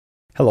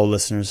Hello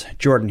listeners,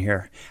 Jordan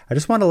here. I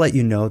just want to let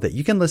you know that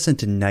you can listen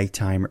to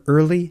Nighttime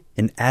early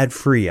and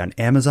ad-free on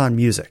Amazon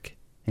Music.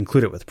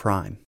 Include it with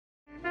Prime.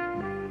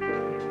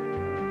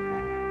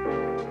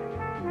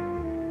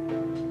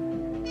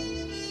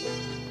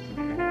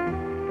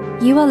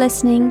 You are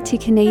listening to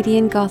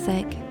Canadian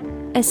Gothic,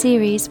 a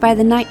series by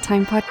the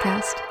Nighttime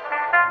Podcast.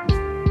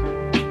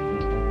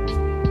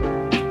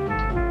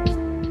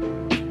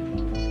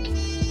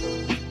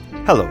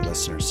 Hello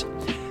listeners.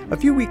 A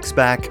few weeks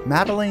back,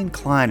 Madeleine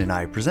Klein and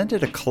I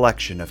presented a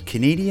collection of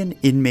Canadian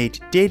inmate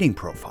dating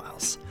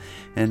profiles.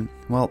 And,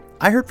 well,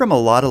 I heard from a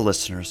lot of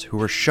listeners who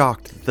were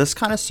shocked that this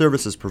kind of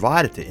service is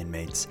provided to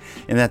inmates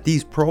and that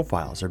these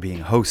profiles are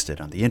being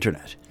hosted on the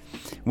internet.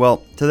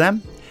 Well, to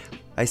them,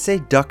 I say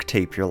duct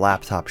tape your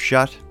laptop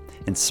shut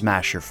and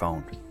smash your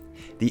phone.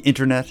 The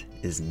internet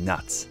is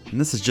nuts, and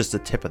this is just the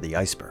tip of the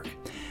iceberg.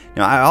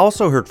 Now, I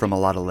also heard from a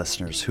lot of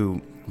listeners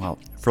who, well,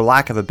 for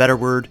lack of a better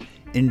word,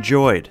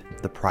 enjoyed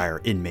the prior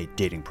inmate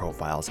dating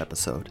profiles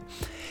episode.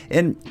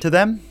 And to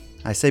them,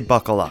 I say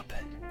buckle up.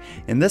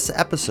 In this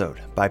episode,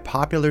 by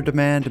popular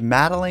demand,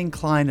 Madeleine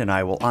Klein and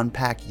I will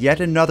unpack yet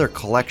another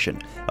collection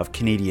of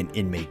Canadian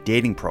inmate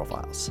dating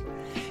profiles.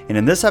 And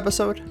in this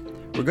episode,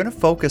 we're going to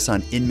focus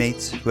on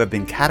inmates who have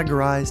been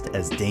categorized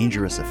as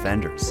dangerous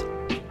offenders.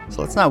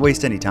 So let's not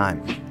waste any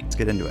time. Let's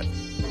get into it.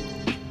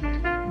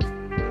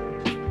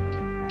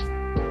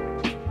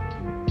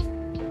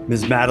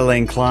 Ms.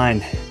 Madeleine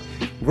Klein,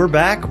 we're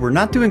back. We're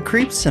not doing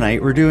creeps tonight.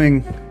 We're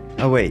doing...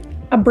 Oh, wait.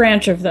 A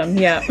branch of them,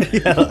 yeah.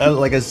 Yeah,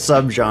 like a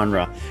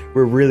subgenre.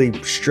 We're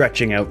really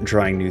stretching out and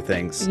trying new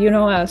things. You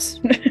know us.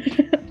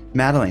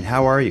 Madeleine,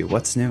 how are you?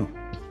 What's new?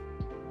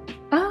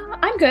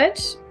 I'm good.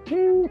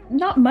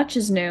 Not much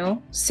is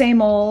new.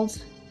 Same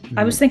old.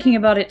 I was thinking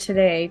about it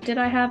today. Did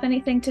I have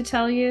anything to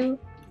tell you?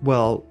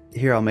 Well,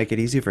 here, I'll make it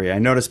easy for you. I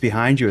noticed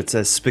behind you it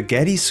says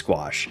spaghetti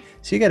squash.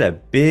 So you got a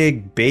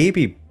big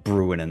baby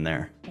brewing in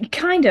there.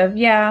 Kind of,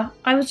 yeah.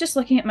 I was just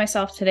looking at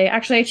myself today.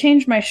 Actually, I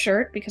changed my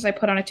shirt because I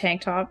put on a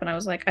tank top and I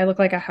was like, I look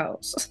like a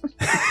house.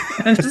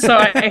 And so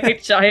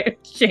I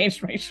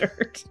changed my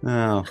shirt.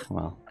 Oh,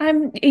 well.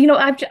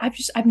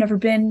 I've never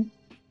been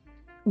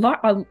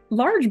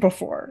large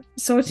before.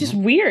 So it's just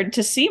weird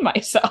to see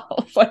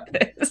myself like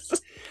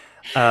this.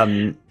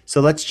 So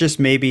let's just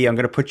I'm going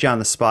to put you on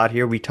the spot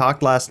here. We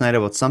talked last night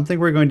about something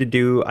we're going to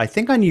do, I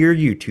think on your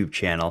YouTube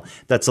channel,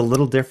 that's a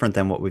little different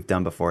than what we've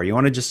done before. You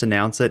want to just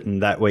announce it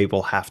and that way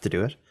we'll have to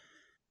do it?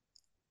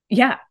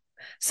 Yeah.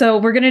 So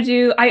we're going to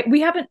do,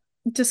 we haven't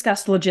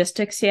discussed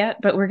logistics yet,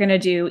 but we're going to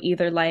do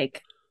either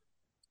like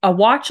a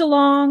watch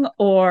along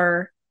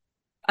or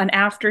an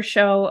after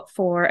show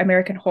for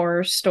American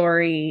Horror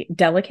Story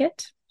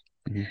Delicate,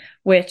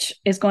 which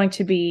is going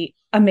to be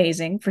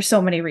amazing for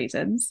so many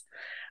reasons.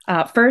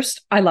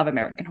 First, I love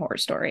American Horror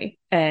Story,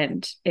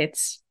 and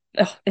it's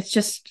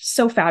just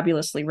so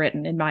fabulously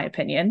written, in my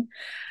opinion.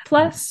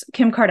 Plus,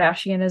 Kim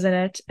Kardashian is in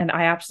it, and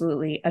I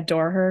absolutely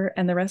adore her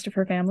and the rest of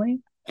her family.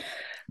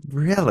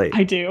 Really?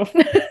 I do.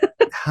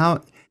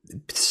 How?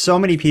 So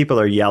many people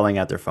are yelling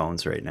at their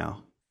phones right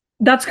now.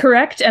 That's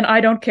correct, and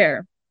I don't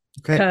care.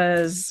 Okay.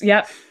 Because,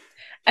 yep.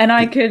 And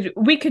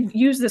we could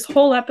use this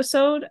whole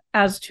episode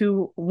as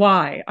to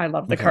why I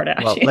love the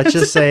Kardashians. Well, let's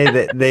just say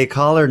that they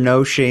call her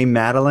No Shame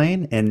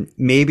Madeleine, and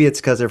maybe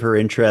it's because of her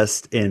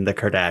interest in the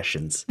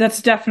Kardashians.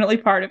 That's definitely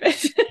part of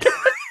it.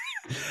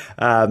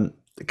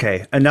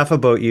 Okay, enough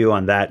about you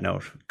on that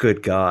note.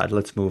 Good God,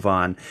 let's move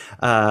on.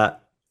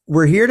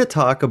 We're here to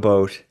talk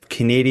about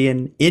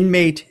Canadian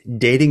inmate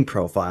dating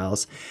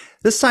profiles.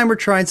 This time we're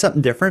trying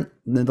something different.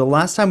 The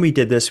last time we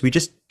did this, we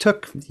just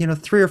took,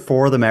 3 or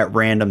 4 of them at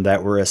random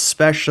that were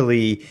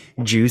especially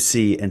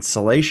juicy and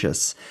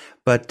salacious.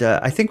 But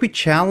I think we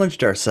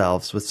challenged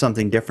ourselves with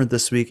something different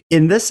this week.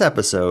 In this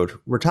episode,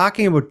 we're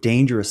talking about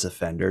dangerous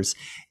offenders,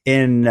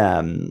 and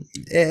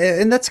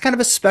that's kind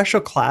of a special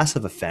class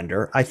of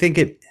offender. I think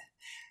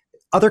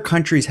other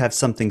countries have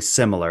something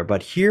similar,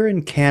 but here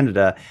in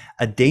Canada,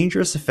 a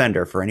dangerous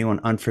offender, for anyone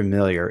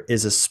unfamiliar,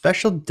 is a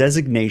special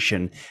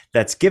designation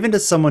that's given to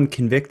someone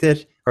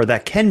convicted, or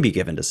that can be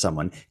given to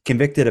someone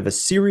convicted of a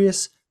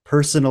serious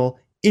personal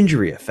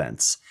injury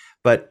offense.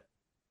 But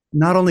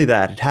not only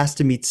that, it has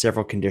to meet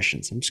several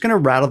conditions. I'm just going to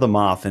rattle them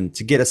off and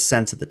to get a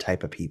sense of the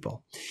type of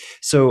people.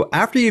 So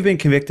after you've been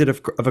convicted of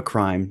a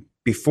crime,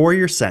 before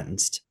you're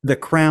sentenced, the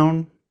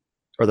Crown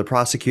or the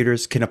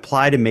prosecutors can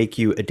apply to make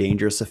you a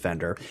dangerous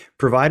offender,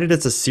 provided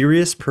it's a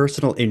serious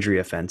personal injury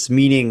offense,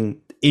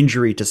 meaning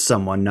injury to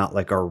someone, not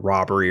like a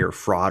robbery or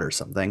fraud or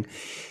something.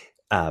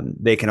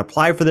 They can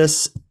apply for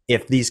this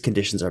if these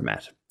conditions are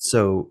met.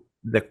 So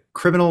the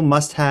criminal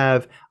must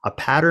have a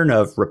pattern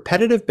of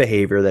repetitive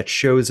behavior that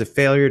shows a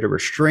failure to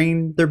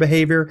restrain their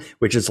behavior,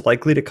 which is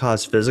likely to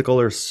cause physical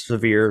or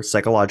severe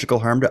psychological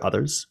harm to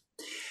others.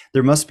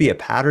 There must be a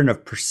pattern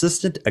of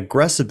persistent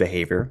aggressive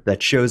behavior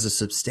that shows a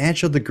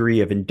substantial degree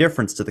of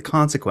indifference to the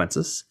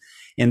consequences,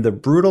 and the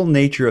brutal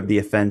nature of the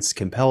offense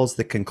compels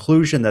the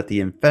conclusion that the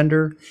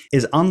offender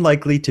is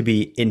unlikely to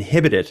be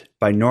inhibited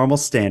by normal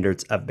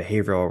standards of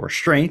behavioral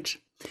restraint.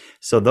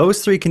 So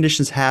those 3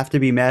 conditions have to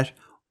be met,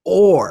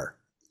 Or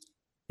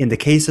in the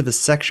case of a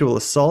sexual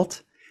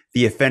assault,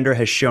 the offender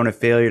has shown a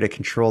failure to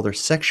control their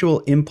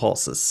sexual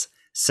impulses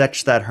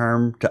such that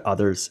harm to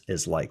others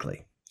is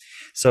likely.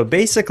 So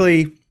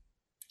basically,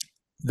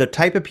 the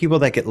type of people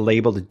that get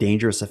labeled a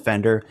dangerous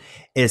offender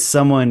is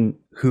someone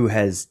who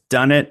has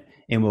done it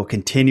and will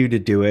continue to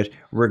do it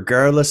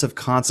regardless of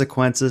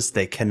consequences.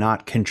 They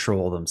cannot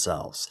control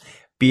themselves,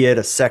 be it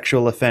a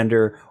sexual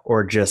offender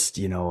or just,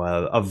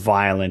 a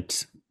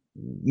violent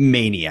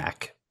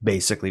maniac,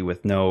 basically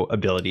with no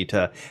ability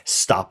to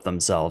stop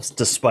themselves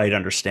despite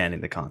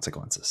understanding the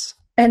consequences.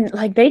 And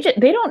like they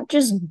don't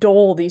just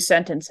dole these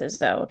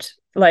sentences out.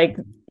 Like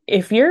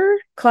if you're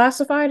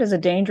classified as a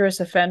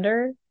dangerous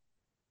offender,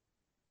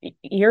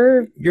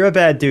 you're You're a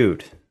bad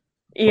dude,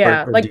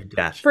 yeah, or like do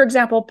that. for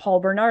example, Paul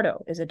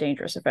Bernardo is a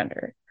dangerous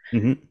offender.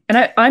 Mm-hmm.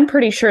 And I'm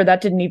pretty sure that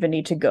didn't even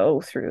need to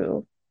go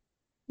through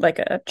like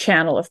a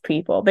channel of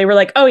people. They were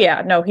like, "Oh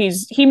yeah, no,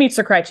 he meets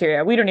the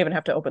criteria. We don't even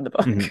have to open the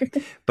book." Mm-hmm.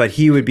 But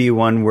he would be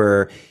one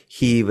where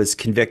he was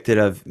convicted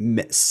of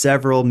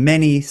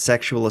many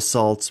sexual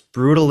assaults,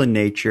 brutal in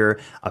nature,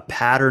 a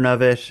pattern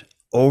of it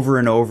over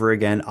and over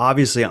again,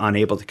 obviously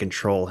unable to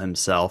control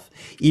himself.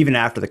 Even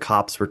after the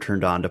cops were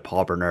turned on to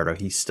Paul Bernardo,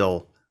 he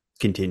still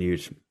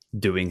continued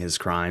doing his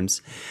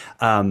crimes.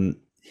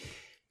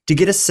 To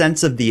get a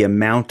sense of the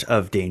amount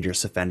of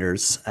dangerous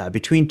offenders,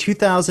 between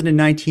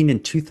 2019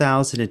 and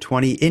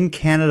 2020 in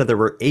Canada, there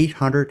were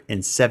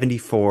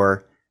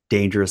 874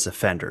 dangerous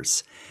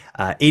offenders.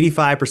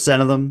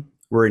 85% of them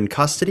were in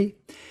custody,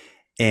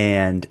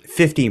 and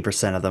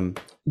 15% of them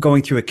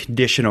going through a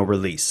conditional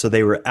release. So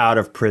they were out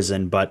of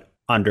prison, but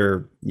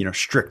under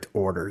strict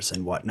orders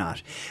and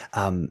whatnot.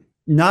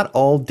 Not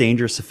all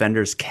dangerous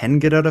offenders can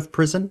get out of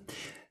prison.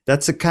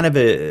 That's a kind of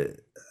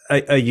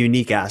a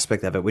unique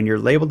aspect of it. When you're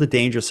labeled a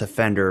dangerous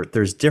offender,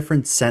 there's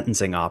different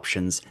sentencing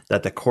options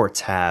that the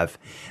courts have.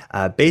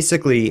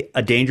 Basically,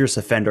 a dangerous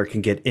offender can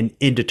get an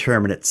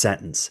indeterminate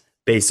sentence.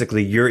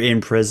 Basically, you're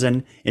in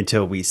prison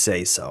until we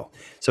say so.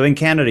 So in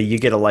Canada, you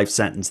get a life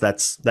sentence.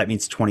 That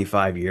means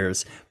 25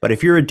 years. But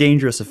if you're a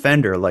dangerous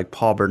offender like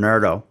Paul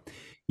Bernardo,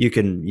 you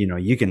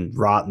can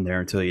rot in there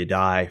until you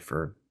die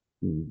for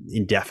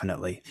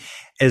indefinitely.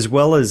 As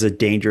well as a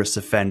dangerous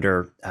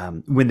offender,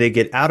 when they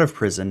get out of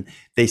prison,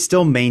 they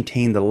still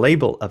maintain the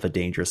label of a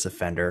dangerous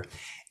offender,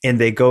 and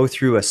they go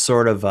through a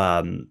sort of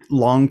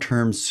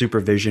long-term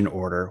supervision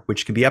order,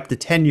 which can be up to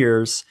 10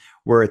 years,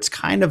 where it's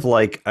kind of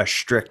like a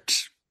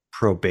strict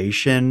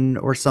probation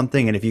or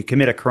something. And if you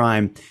commit a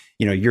crime,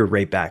 you're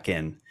right back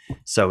in.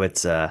 So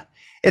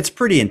it's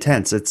pretty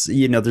intense. It's,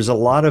 there's a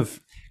lot of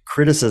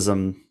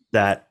criticism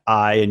that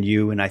I and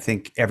you and I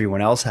think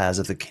everyone else has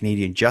of the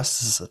Canadian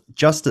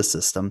justice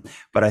system.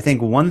 But I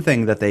think one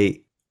thing that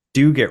they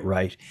do get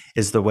right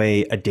is the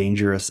way a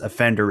dangerous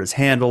offender is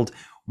handled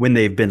when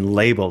they've been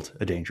labeled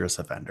a dangerous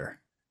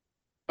offender.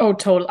 Oh,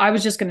 totally. I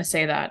was just going to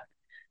say that.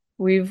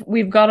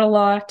 We've got a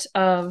lot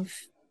of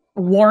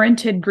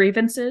warranted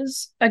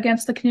grievances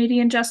against the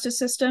Canadian justice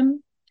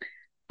system.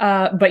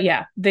 But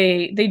yeah,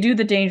 they do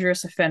the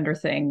dangerous offender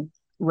thing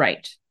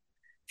right.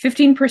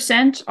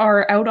 15%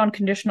 are out on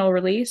conditional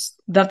release.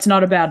 That's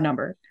not a bad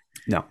number.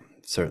 No,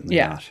 certainly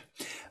not.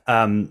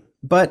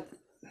 But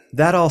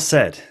that all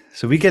said,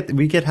 so we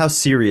get how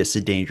serious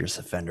a dangerous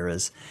offender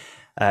is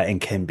and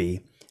can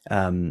be,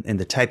 and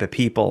the type of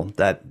people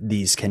that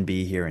these can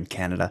be here in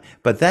Canada.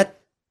 But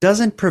that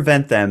doesn't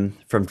prevent them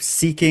from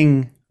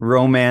seeking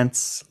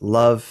romance,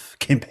 love,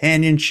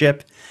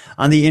 companionship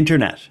on the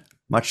internet,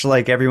 much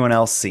like everyone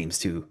else seems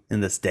to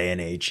in this day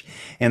and age.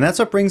 And that's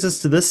what brings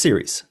us to this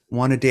series,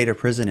 Want to Date a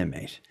Prison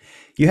Inmate?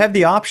 You have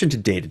the option to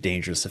date a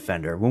dangerous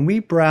offender. When we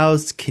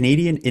browsed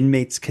Canadian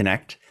Inmates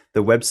Connect,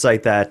 the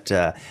website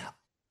that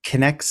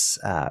connects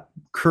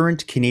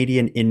current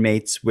Canadian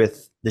inmates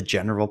with the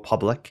general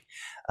public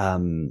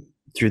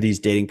through these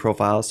dating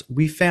profiles,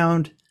 we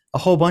found a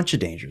whole bunch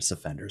of dangerous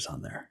offenders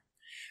on there.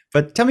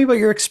 But tell me about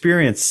your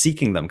experience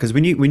seeking them, because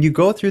when you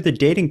go through the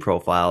dating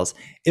profiles,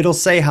 it'll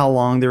say how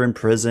long they're in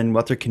prison,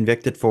 what they're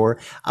convicted for.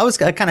 I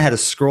kind of had to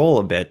scroll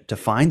a bit to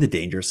find the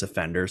dangerous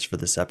offenders for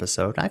this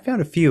episode. I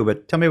found a few,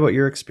 but tell me about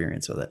your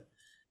experience with it.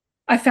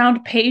 I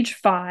found page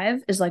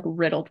 5 is like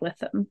riddled with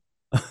them.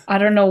 I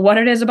don't know what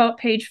it is about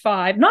page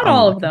 5. Not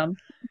all of them,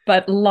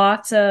 but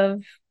lots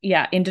of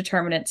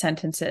indeterminate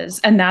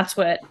sentences, and that's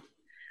what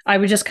I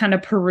would just kind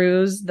of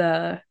peruse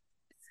the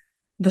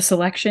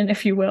selection,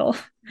 if you will.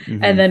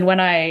 Mm-hmm. And then when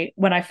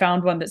I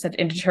found one that said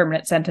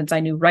indeterminate sentence, I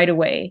knew right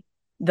away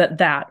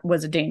that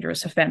was a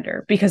dangerous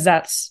offender, because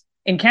that's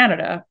in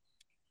Canada,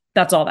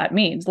 that's all that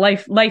means.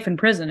 Life in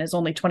prison is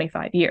only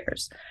 25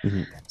 years.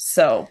 Mm-hmm.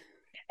 So,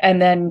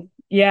 and then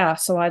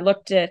so I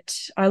looked at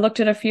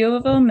a few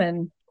of them,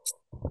 and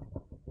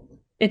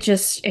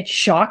it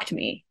shocked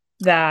me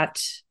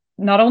that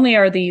not only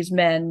are these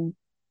men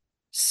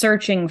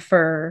searching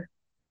for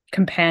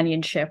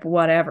companionship,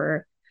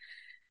 whatever,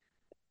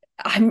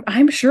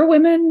 I'm sure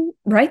women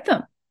write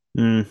them.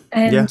 And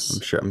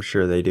I'm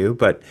sure they do.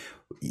 But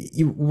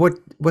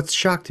What's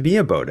shocked me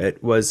about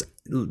it was,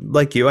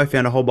 like you, I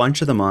found a whole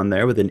bunch of them on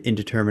there with an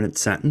indeterminate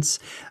sentence.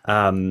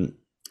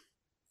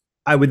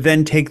 I would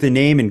then take the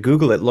name and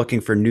Google it,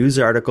 looking for news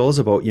articles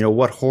about,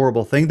 what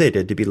horrible thing they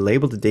did to be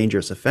labeled a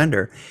dangerous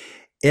offender.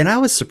 And I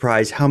was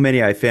surprised how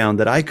many I found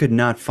that I could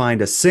not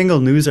find a single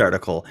news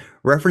article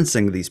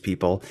referencing these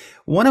people.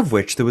 One of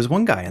which, there was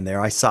one guy in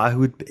there I saw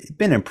who had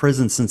been in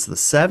prison since the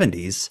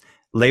 70s,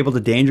 labeled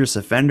a dangerous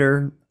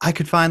offender. I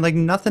could find like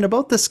nothing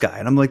about this guy.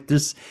 And I'm like,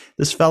 this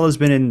fellow's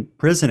been in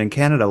prison in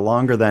Canada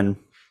longer than,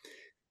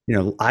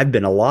 I've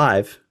been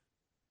alive.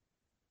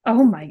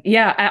 Oh my,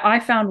 yeah. I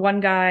found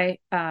one guy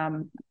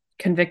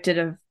convicted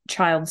of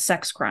child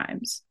sex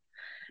crimes.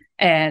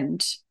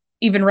 And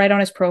even right on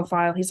his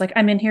profile, he's like,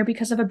 I'm in here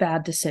because of a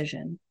bad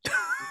decision.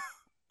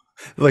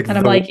 Like, and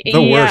I'm like,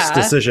 the worst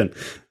decision.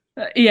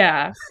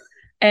 Yeah.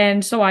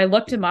 And so I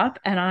looked him up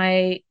and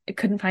I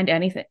couldn't find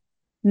anything.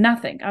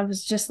 Nothing. I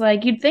was just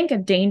like, you'd think a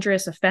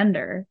dangerous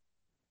offender.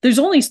 There's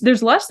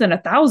less than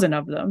 1,000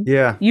 of them.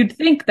 Yeah. You'd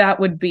think that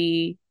would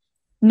be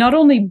not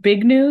only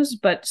big news,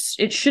 but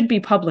it should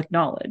be public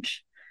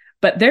knowledge.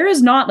 But there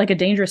is not like a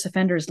dangerous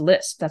offenders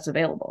list that's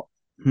available.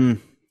 Kind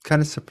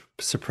of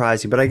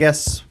surprising, but I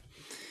guess,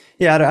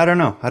 yeah, I don't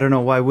know. I don't know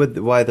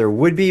why there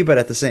would be, but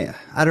at the same,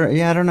 I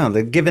don't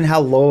know. Given how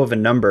low of a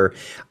number,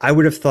 I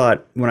would have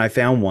thought when I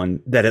found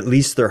one that at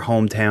least their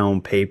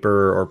hometown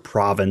paper or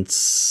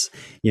province,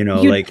 You'd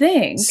like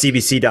think.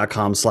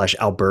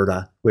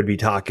 CBC.com/Alberta would be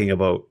talking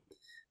about,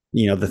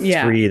 the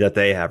three that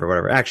they have or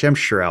whatever. Actually, I'm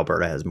sure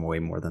Alberta has way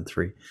more than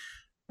 3.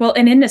 Well,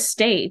 and in the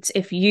States,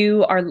 if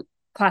you are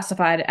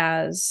classified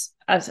as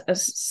a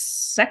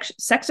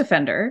sex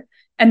offender,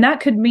 and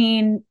that could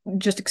mean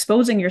just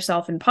exposing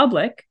yourself in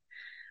public,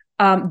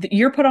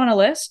 you're put on a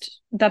list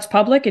that's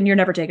public and you're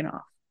never taken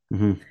off.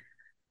 Mm-hmm.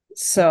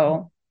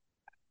 So,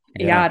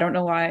 yeah, I don't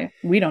know why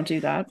we don't do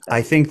that. But.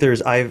 I think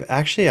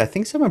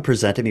someone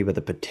presented me with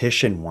a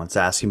petition once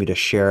asking me to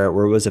share it,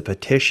 where it was a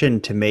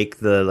petition to make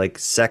the like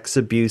sex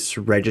abuse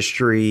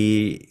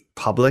registry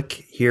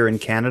public here in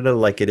Canada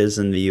like it is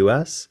in the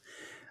US.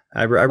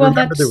 I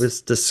remember there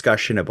was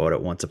discussion about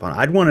it once upon.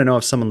 I'd want to know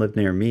if someone lived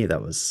near me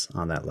that was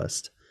on that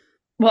list.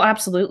 Well,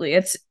 absolutely.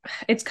 It's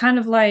kind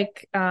of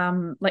like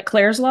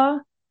Clare's Law.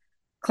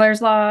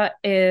 Clare's Law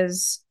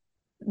is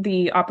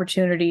the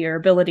opportunity or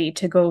ability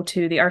to go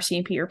to the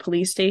RCMP or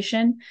police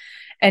station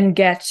and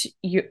get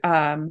you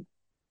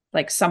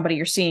like somebody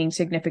you're seeing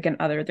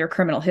significant other, their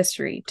criminal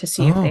history, to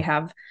see if they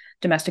have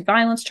domestic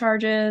violence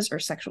charges or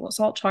sexual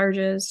assault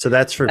charges. So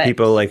that's for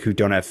people like who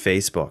don't have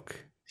Facebook,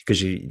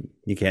 because you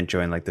can't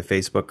join like the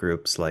Facebook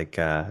groups like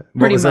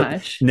pretty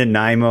much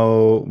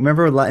Nanaimo.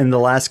 Remember in the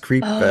last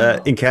Creep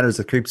Encounters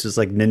with Creeps was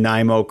like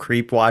Nanaimo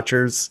Creep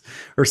Watchers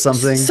or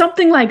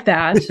something like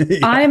that.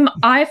 Yeah.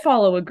 I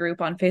follow a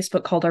group on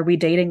Facebook called Are We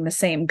Dating the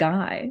Same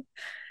Guy?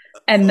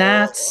 And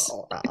that's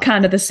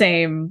kind of the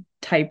same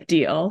type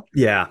deal.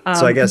 Yeah.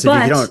 So I guess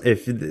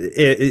if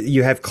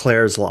you have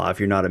Clare's Law, if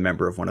you're not a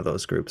member of one of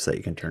those groups that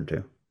you can turn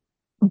to.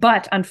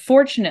 But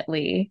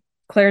unfortunately,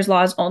 Clare's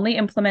Law is only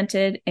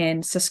implemented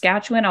in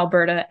Saskatchewan,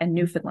 Alberta, and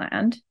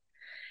Newfoundland.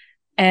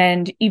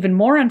 And even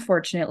more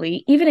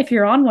unfortunately, even if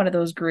you're on one of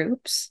those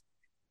groups,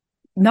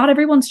 not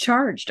everyone's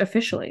charged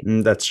officially.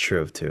 That's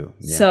true too.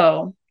 Yeah.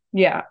 So,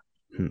 yeah.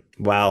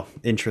 Wow.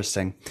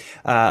 Interesting.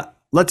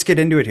 Let's get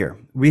into it here.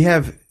 We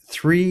have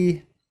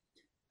 3,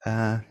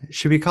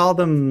 should we call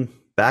them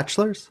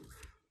bachelors?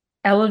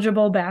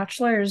 Eligible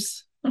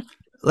bachelors.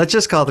 Let's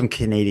just call them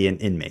Canadian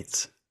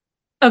inmates.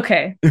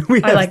 Okay.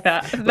 I like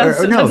that. That's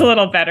a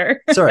little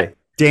better. Sorry.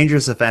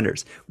 Dangerous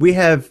offenders. We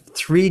have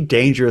 3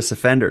 dangerous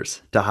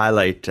offenders to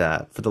highlight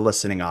for the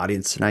listening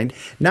audience tonight.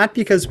 Not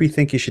because we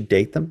think you should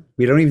date them.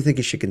 We don't even think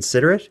you should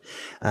consider it.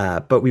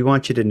 But we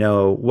want you to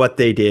know what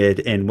they did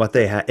and what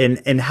they had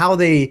and how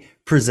they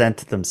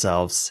present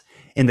themselves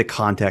in the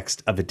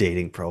context of a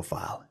dating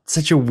profile. It's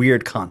such a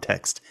weird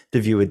context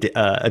to view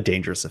a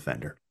dangerous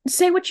offender.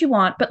 Say what you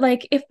want, but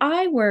like if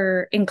I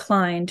were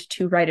inclined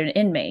to write an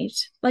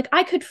inmate, like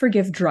I could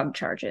forgive drug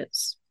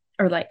charges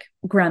or like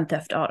Grand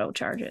Theft Auto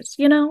charges,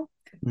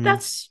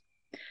 That's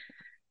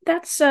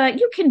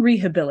you can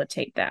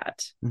rehabilitate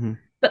that. Mm-hmm.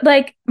 But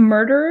like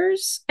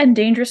murderers and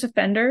dangerous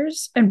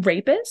offenders and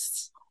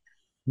rapists,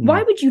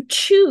 why would you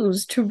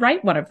choose to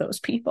write one of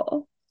those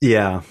people?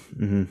 Yeah.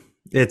 Mm-hmm.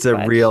 It's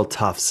a real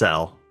tough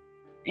sell.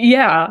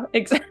 Yeah,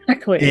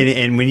 exactly.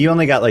 And when you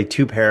only got like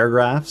 2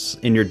 paragraphs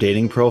in your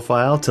dating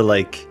profile to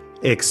like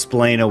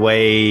explain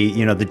away,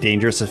 the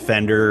dangerous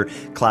offender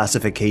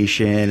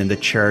classification and the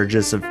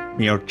charges of,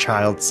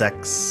 child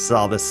sex,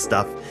 all this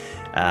stuff.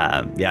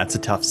 Yeah, it's a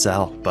tough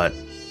sell, but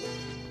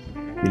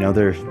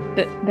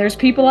there's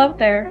people out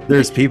there.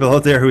 There's people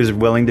out there who's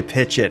willing to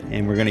pitch it,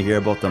 and we're going to hear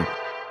about them.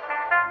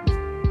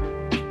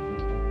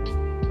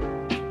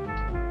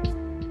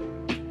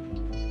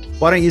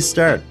 Why don't you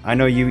start? I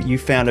know you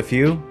found a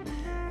few.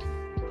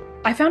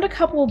 I found a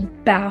couple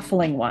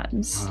baffling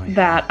ones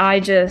that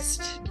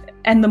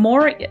and the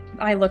more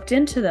I looked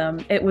into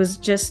them, it was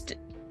just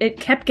it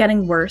kept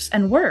getting worse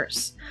and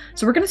worse.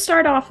 So we're going to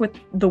start off with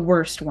the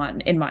worst one,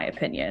 in my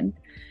opinion,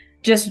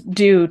 just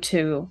due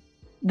to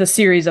the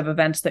series of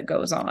events that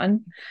goes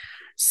on.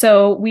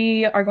 So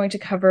we are going to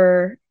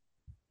cover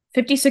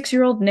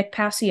 56-year-old Nick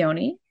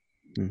Passione,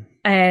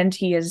 and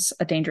he is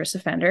a dangerous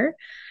offender.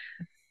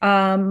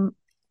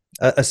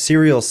 A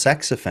serial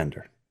sex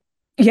offender.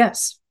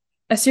 Yes,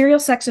 a serial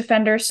sex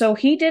offender. So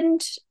he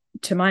didn't,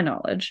 to my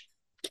knowledge,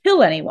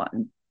 kill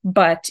anyone,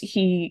 but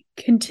he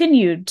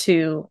continued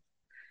to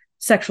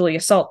sexually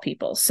assault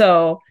people.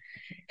 So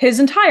his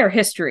entire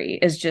history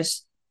is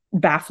just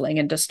baffling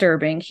and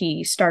disturbing.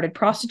 He started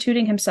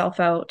prostituting himself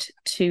out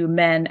to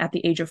men at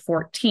the age of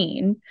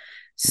 14.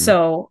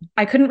 So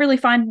I couldn't really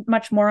find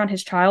much more on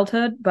his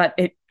childhood, but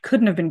it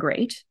couldn't have been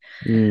great.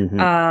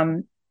 Mm-hmm.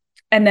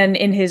 And then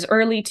in his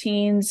early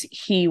teens,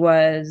 he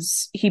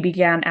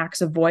began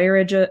acts of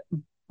voyeurism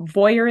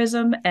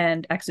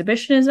and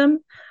exhibitionism.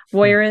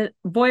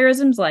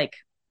 Voyeurism's like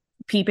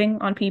peeping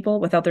on people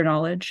without their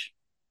knowledge,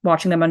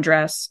 watching them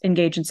undress,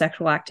 engage in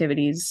sexual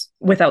activities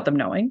without them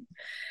knowing.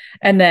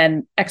 And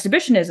then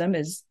exhibitionism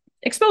is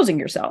exposing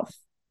yourself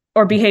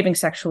or behaving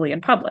sexually in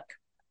public.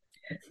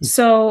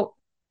 So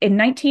in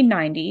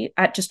 1990,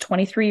 at just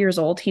 23 years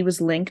old, he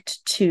was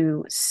linked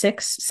to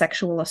 6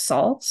 sexual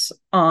assaults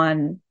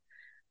on,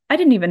 I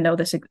didn't even know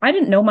this. I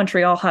didn't know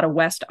Montreal had a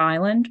West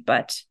Island,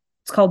 but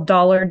it's called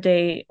Dollar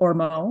de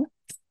Ormeau.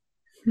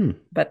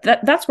 But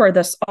that's where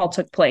this all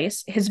took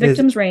place. His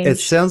victims ranged. It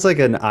sounds like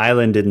an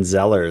island in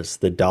Zellers,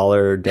 the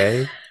Dollar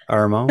de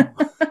Ormeau.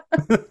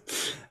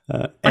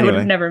 I would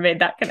have never made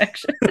that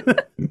connection.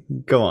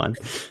 Go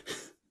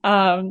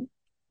on.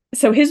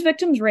 So his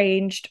victims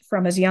ranged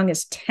from as young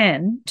as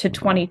 10 to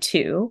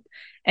 22,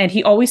 and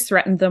he always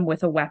threatened them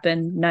with a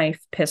weapon,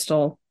 knife,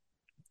 pistol,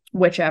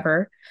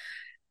 whichever.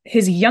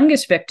 His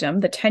youngest victim,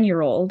 the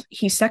 10-year-old,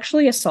 he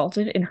sexually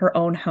assaulted in her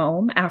own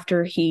home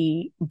after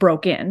he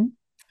broke in.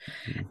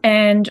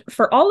 And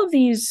for all of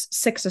these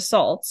 6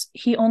 assaults,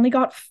 he only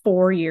got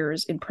 4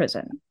 years in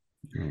prison.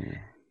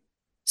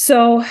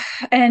 So,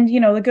 and,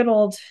 the good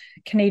old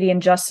Canadian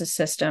justice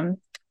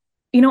system,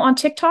 on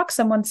TikTok,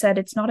 someone said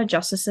it's not a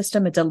justice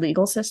system, it's a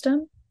legal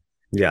system.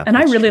 Yeah. And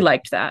I really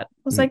liked that.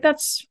 I was like,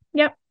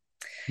 yep.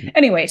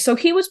 Anyway, so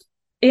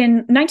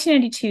in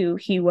 1992,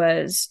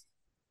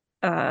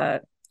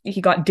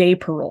 he got day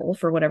parole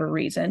for whatever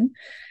reason.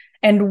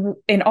 And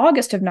in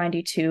August of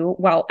 92,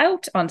 while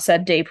out on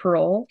said day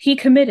parole, he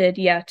committed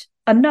yet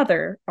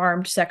another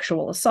armed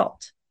sexual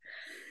assault.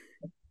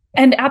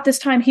 And at this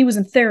time, he was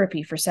in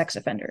therapy for sex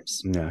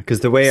offenders. Yeah,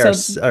 because the way our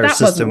system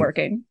wasn't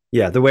working.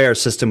 Yeah, the way our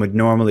system would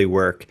normally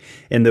work,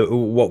 and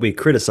what we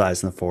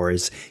criticize them for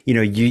is,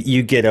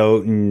 you get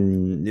out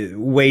and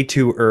way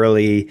too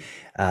early.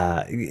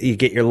 You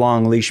get your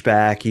long leash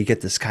back. You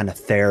get this kind of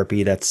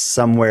therapy that's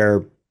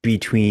somewhere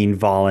between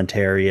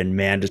voluntary and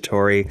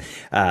mandatory.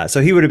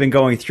 So he would have been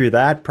going through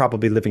that,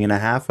 probably living in a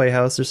halfway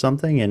house or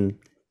something, and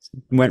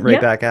went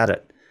right back at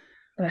it.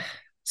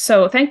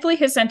 So thankfully,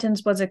 his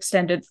sentence was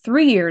extended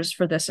 3 years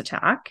for this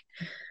attack.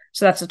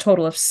 So that's a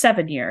total of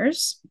 7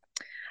 years.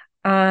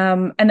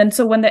 And then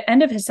so when the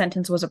end of his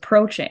sentence was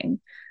approaching,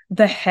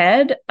 the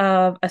head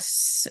of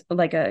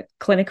a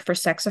clinic for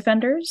sex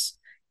offenders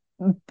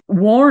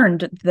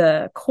warned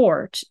the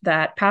court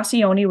that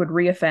Passione would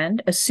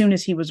reoffend as soon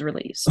as he was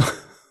released.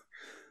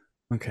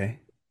 Okay.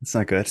 That's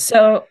not good.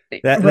 So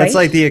that's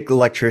like the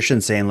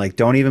electrician saying, like,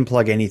 don't even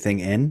plug anything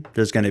in.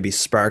 There's going to be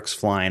sparks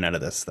flying out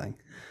of this thing.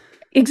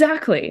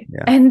 Exactly.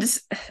 Yeah. And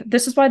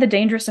this is why the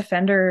dangerous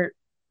offender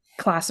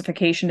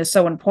classification is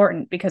so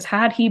important, because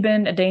had he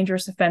been a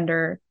dangerous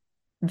offender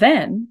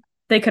then,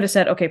 they could have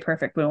said, okay,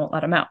 perfect, we won't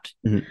let him out.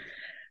 Mm-hmm.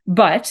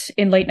 But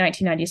in late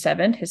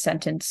 1997, his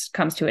sentence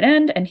comes to an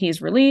end and he's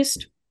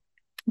released,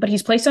 but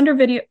he's placed under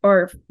video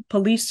or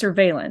police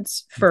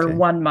surveillance for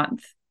 1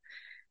 month.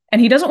 And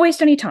he doesn't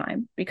waste any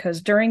time,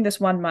 because during this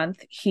 1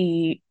 month,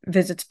 he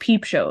visits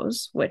peep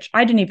shows, which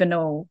I didn't even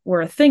know were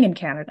a thing in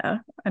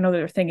Canada. I know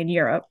they're a thing in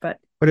Europe, but...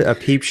 What a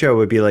peep show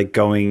would be like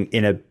going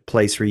in a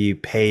place where you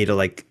pay to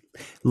like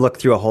look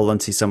through a hole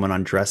and see someone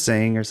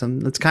undressing or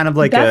something. It's kind of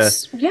like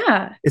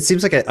yeah. It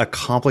seems like a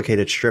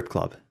complicated strip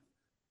club.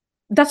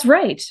 That's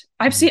right.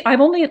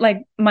 I've only,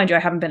 like, mind you, I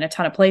haven't been a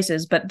ton of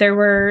places, but there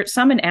were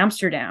some in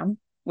Amsterdam,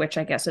 which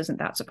I guess isn't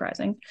that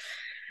surprising.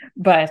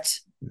 But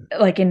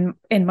like in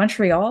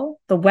Montreal,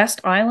 the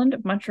West Island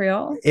of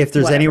Montreal. If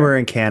there's anywhere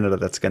in Canada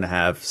that's going to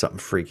have something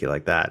freaky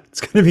like that,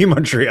 it's going to be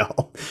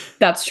Montreal.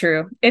 That's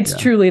true. It's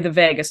truly the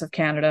Vegas of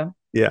Canada.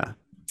 Yeah.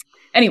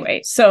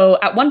 Anyway, so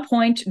at one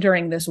point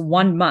during this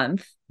 1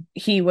 month,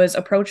 he was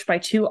approached by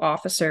 2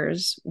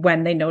 officers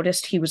when they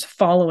noticed he was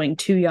following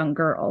 2 young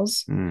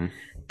girls.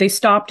 They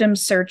stopped him,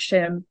 searched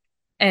him,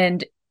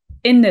 and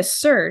in this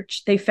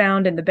search, they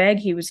found in the bag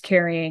he was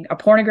carrying a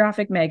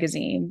pornographic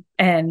magazine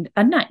and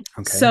a knife.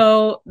 Okay.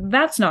 So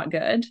that's not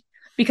good.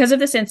 Because of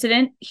this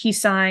incident, he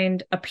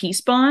signed a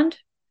peace bond,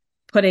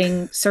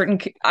 putting certain...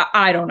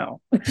 I don't know.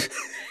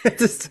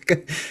 It's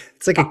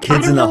like a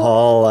Kids in the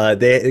Hall.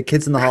 The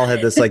Kids in the Hall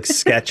had this like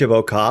sketch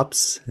about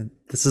cops.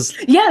 This is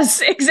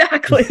Yes,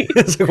 exactly.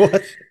 it's like,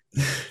 what?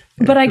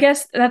 But I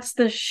guess that's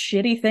the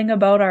shitty thing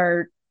about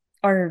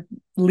our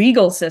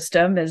legal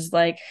system is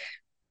like,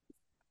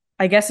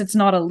 I guess it's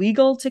not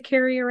illegal to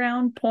carry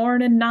around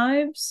porn and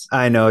knives.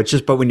 I know it's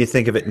just, but when you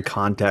think of it in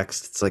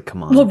context, it's like,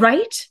 come Well, on.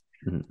 right?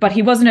 Mhm. But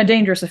he wasn't a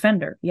dangerous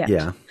offender yet.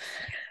 Yeah.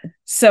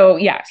 So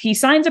yeah, he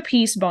signs a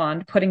peace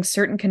bond, putting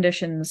certain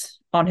conditions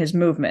on his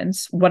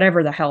movements,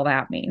 whatever the hell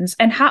that means.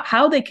 And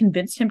how they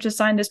convinced him to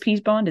sign this peace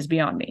bond is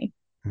beyond me.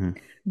 Mhm.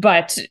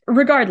 But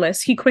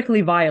regardless, he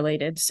quickly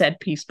violated said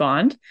peace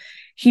bond.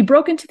 He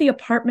broke into the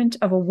apartment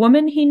of a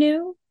woman he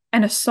knew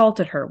and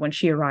assaulted her when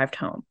she arrived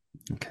home.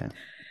 Okay.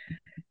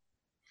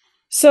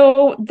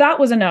 So that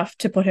was enough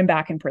to put him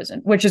back in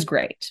prison, which is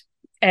great.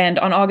 And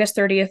on August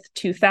 30th,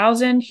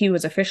 2000, he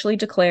was officially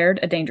declared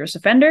a dangerous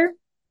offender.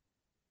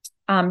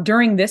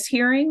 During this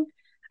hearing,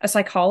 a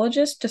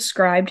psychologist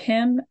described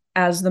him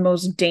as the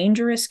most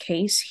dangerous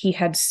case he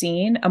had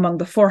seen among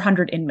the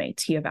 400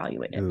 inmates he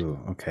evaluated. Ooh,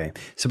 okay.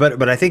 So,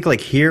 but I think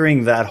like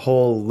hearing that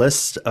whole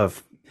list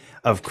of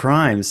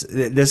crimes,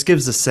 this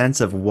gives a sense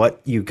of what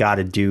you got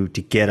to do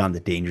to get on the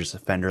dangerous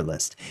offender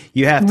list.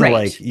 You have to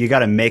Right. you got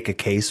to make a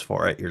case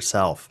for it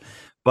yourself. You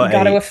But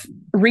got to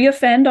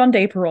reoffend on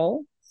day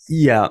parole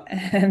yeah,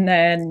 and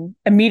then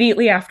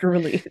immediately after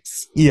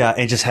release. yeah,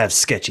 and just have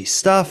sketchy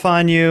stuff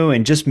on you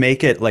and just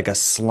make it like a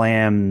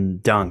slam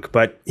dunk.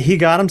 But he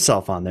got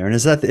himself on there, and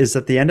is that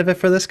the end of it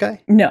for this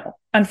guy? No,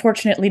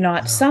 unfortunately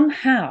not.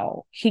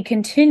 Somehow he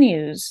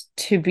continues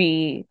to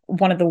be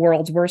one of the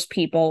world's worst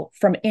people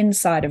from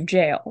inside of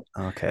jail.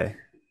 Okay.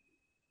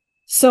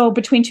 So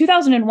between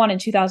 2001 and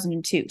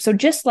 2002, so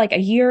just like a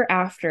year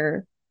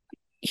after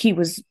he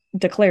was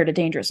declared a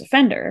dangerous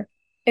offender,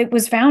 it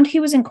was found he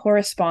was in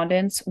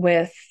correspondence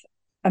with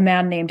a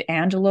man named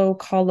Angelo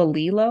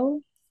Colalilo,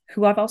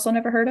 who I've also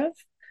never heard of.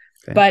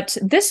 Okay. But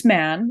this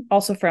man,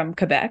 also from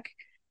Quebec,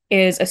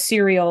 is a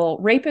serial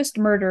rapist,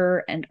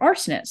 murderer, and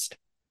arsonist.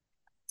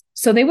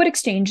 So they would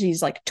exchange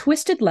these like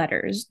twisted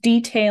letters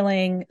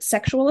detailing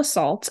sexual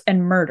assaults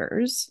and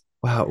murders.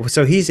 Wow.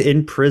 So he's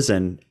in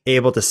prison,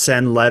 able to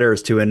send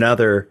letters to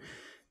another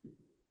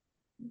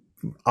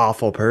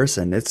awful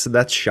person.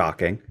 That's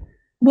shocking.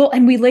 Well,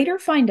 and we later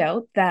find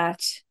out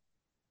that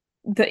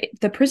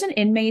the prison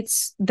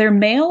inmates, their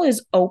mail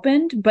is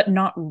opened but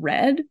not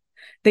read.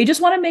 They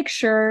just want to make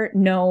sure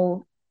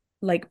no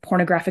like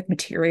pornographic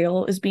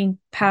material is being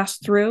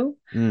passed through.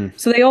 Mm,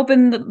 So they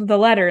open the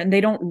letter and they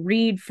don't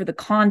read for the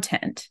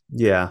content.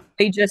 yeah.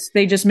 They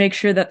just make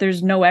sure that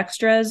there's no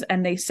extras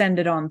and they send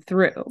it on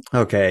through.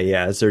 Okay.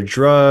 Yeah. Is there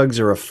drugs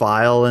or a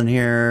file in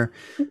here?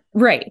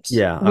 Right.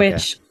 Yeah. Okay.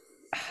 Which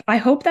I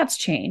hope that's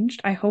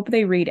changed. I hope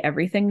they read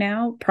everything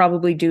now,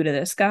 probably due to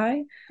this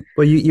guy.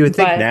 Well, you would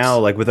think But now,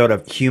 like without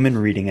a human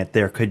reading it,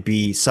 there could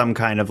be some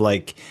kind of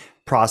like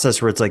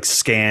process where it's like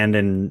scanned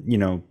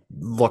and,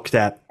 looked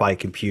at by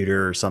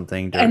computer or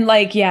something. and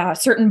like yeah,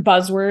 certain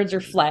buzzwords are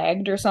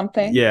flagged or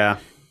something. Yeah.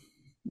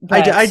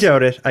 But I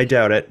doubt it. I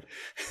doubt it.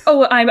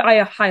 oh, I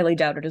highly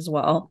doubt it as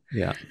well.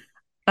 Yeah.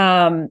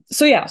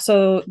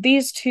 So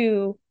these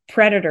two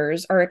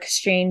predators are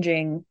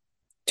exchanging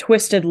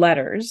twisted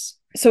letters.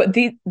 So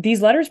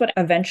these letters would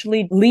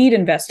eventually lead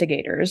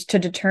investigators to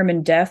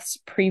determine deaths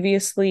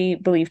previously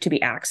believed to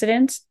be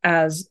accidents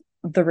as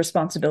the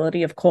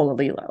responsibility of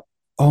Colalilo.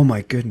 Oh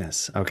my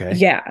goodness. Okay.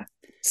 Yeah.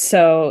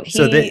 So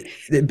So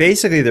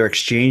they're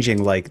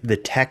exchanging like the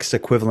text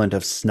equivalent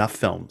of snuff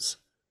films.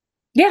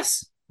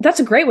 yes, that's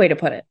a great way to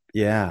put it.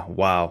 Yeah.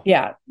 Wow.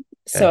 Yeah.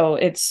 So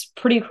it's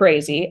pretty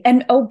crazy.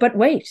 And oh, but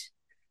wait,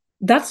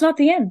 that's not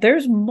the end.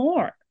 There's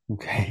more.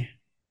 Okay.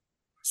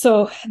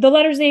 So the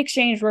letters they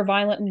exchanged were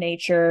violent in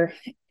nature,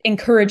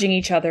 encouraging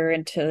each other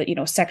into,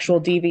 sexual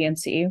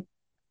deviancy.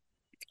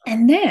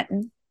 And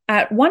then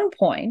at one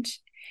point,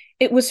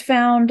 it was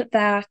found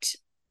that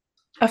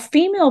a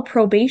female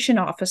probation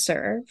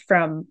officer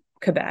from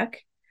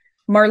Quebec,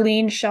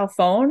 Marlene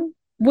Chalfon,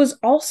 was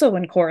also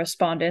in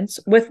correspondence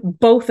with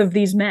both of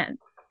these men.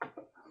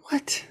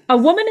 What? A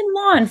woman in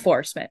law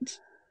enforcement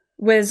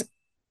was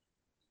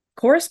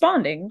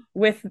corresponding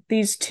with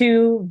these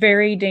two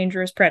very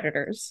dangerous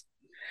predators.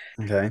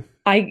 Okay.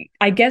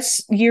 I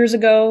guess years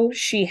ago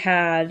she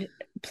had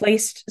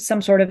placed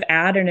some sort of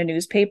ad in a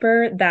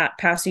newspaper that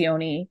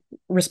Passione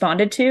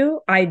responded to.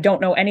 I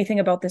don't know anything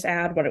about this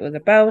ad, what it was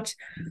about,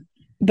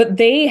 but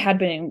they had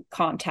been in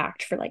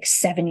contact for like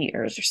 7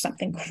 years or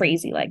something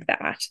crazy like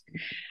that.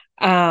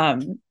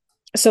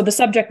 So the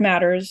subject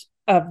matters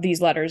of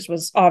these letters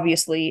was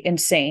obviously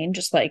insane,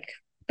 just like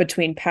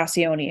between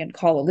Passione and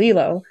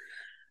Colalilo.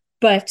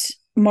 But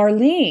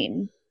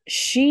Marlene,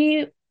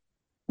 she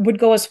would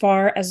go as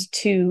far as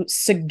to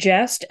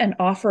suggest and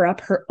offer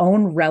up her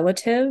own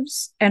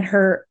relatives and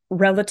her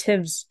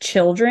relatives'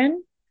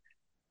 children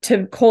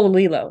to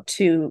Colalilo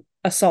to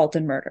assault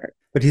and murder.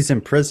 But he's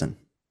in prison.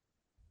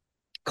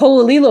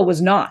 Colalilo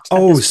was not.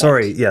 Oh,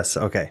 sorry. Yes.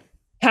 Okay.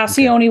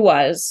 Passione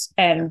was,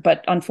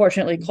 but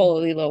unfortunately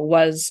Colalilo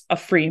was a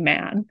free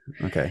man.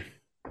 Okay.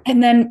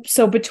 And then,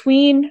 so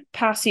between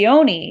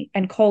Passione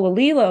and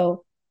Colalilo,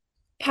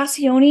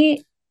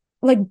 Passione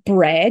like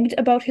bragged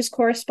about his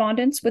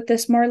correspondence with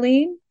this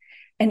Marlene,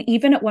 and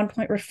even at one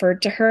point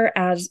referred to her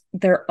as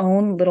their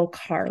own little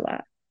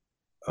Carla,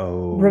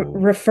 Oh,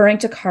 referring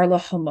to Carla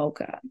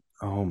Homolka.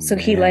 oh So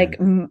he like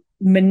man.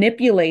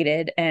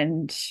 manipulated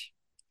and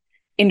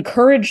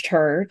encouraged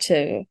her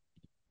to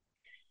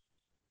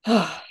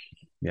Yeah.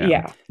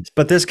 yeah.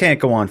 But this can't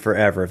go on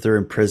forever. If they're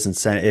in prison,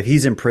 if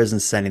he's in prison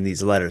sending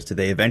these letters, do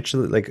they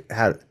eventually like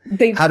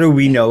they how do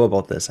we know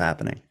about this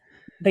happening?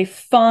 they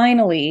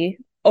finally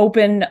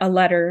open a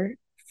letter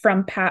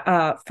from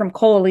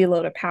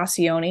Colalilo to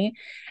Passione,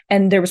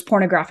 and there was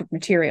pornographic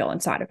material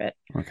inside of it.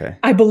 Okay.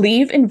 I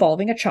believe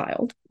involving a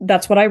child.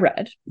 That's what I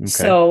read. Okay.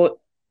 So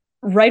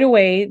right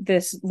away,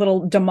 this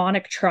little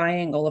demonic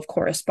triangle of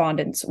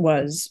correspondence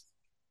was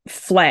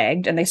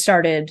flagged, and they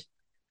started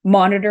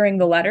monitoring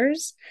the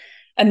letters.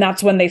 And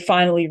that's when they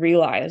finally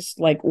realized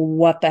like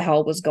what the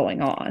hell was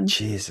going on.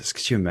 Jesus,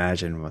 could you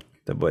imagine what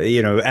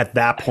at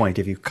that point,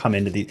 if you come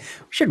into we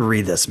should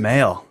read this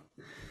mail.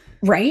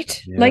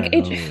 Right? Yeah. Like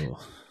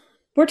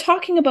we're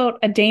talking about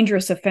a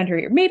dangerous offender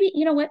here. Maybe,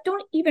 you know what?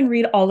 Don't even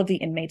read all of the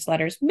inmates'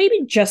 letters.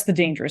 Maybe just the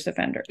dangerous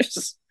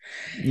offenders.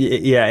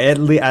 Yeah,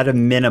 at a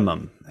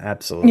minimum.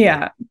 Absolutely.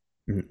 Yeah.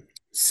 Mhm.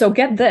 So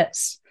get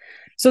this.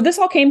 So this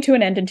all came to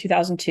an end in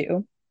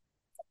 2002.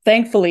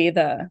 Thankfully,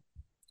 the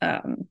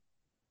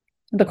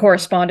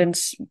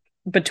correspondence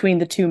between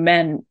the two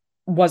men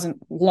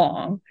wasn't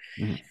long.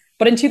 Mhm.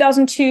 But in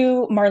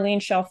 2002,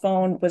 Marlene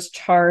Chalfone was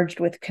charged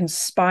with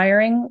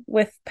conspiring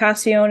with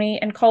Passione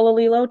and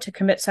Colalilo to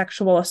commit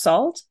sexual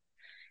assault,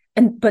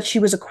 but she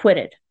was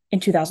acquitted in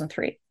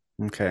 2003.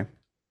 Okay.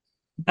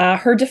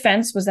 Her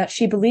defense was that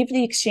she believed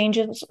the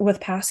exchanges with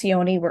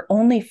Passione were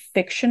only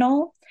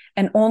fictional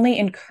and only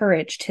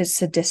encouraged his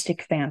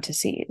sadistic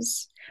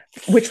fantasies,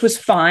 which was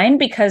fine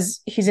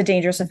because he's a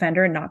dangerous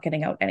offender and not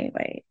getting out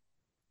anyway.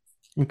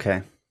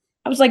 Okay.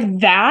 I was like,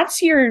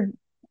 that's your,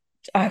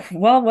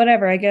 well,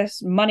 whatever. I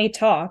guess money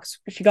talks.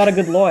 She got a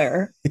good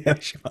lawyer. Yeah,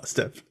 she must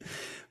have.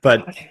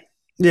 But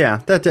yeah,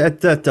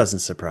 that doesn't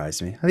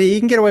surprise me. I mean, you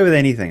can get away with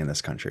anything in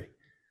this country.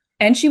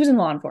 And she was in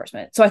law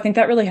enforcement. So I think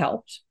that really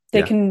helped.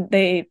 Yeah.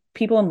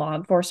 People in law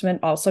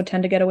enforcement also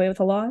tend to get away with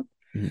a lot.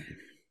 Mhm.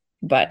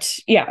 But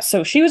yeah,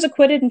 so she was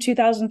acquitted in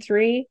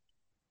 2003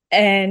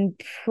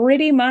 and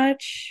pretty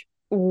much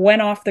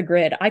went off the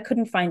grid. I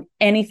couldn't find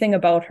anything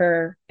about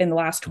her in the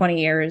last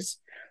 20 years.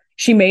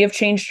 She may have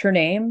changed her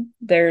name.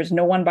 There's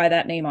no one by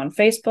that name on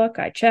Facebook.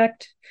 I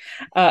checked.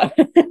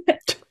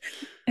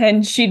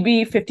 And she'd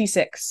be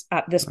 56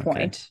 at this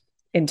point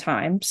in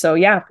time. So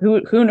yeah,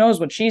 who knows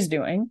what she's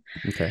doing.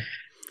 Okay.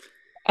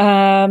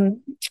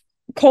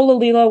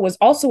 Colalilo was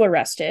also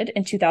arrested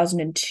in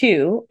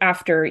 2002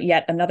 after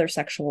yet another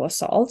sexual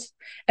assault.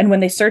 And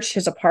when they searched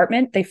his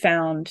apartment, they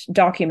found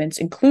documents,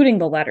 including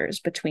the letters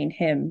between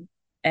him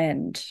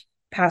and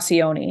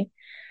Passione,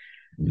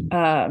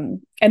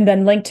 and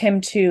then linked him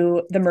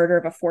to the murder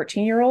of a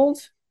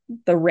 14-year-old,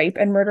 the rape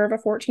and murder of a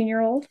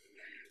 14-year-old.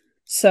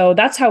 So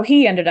that's how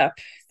he ended up,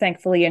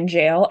 thankfully, in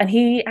jail. And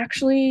he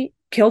actually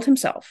killed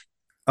himself.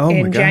 Oh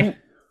my God.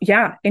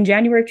 In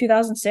January of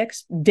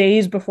 2006,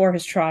 days before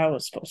his trial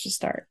was supposed to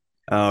start.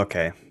 Oh,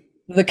 okay.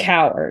 The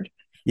coward.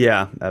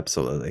 Yeah,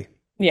 absolutely.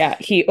 Yeah,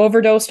 he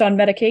overdosed on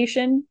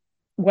medication,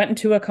 went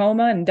into a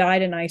coma, and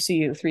died in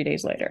ICU 3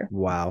 days later.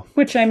 Wow.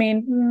 Which, I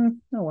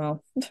mean, oh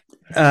well.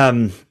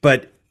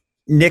 But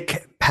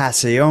Nick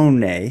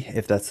Passione,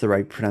 if that's the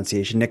right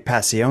pronunciation, Nick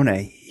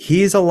Passione,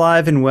 he's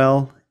alive and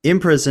well, in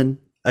prison,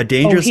 a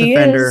dangerous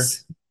offender,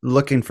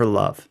 looking for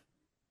love.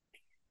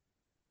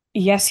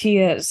 Yes, he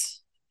is.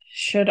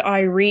 Should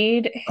I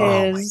read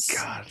his?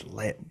 Oh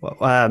my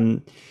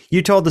God!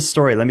 You told the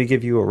story. Let me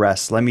give you a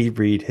rest. Let me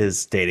read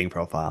his dating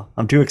profile.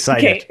 I'm too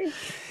excited. Okay.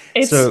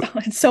 It's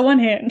so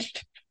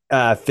unhinged.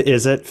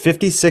 Is it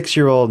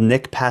 56-year-old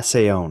Nick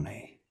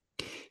Passione?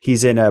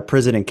 He's in a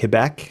prison in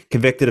Quebec,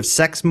 convicted of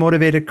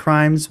sex-motivated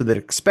crimes with an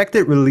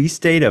expected release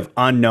date of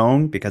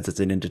unknown because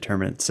it's an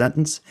indeterminate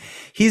sentence.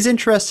 He's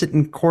interested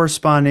in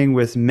corresponding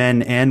with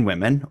men and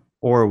women,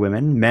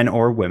 men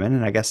or women,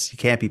 and I guess you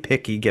can't be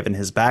picky given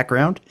his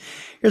background.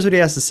 Here's what he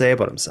has to say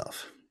about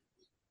himself.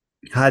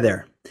 Hi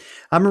there.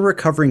 I'm a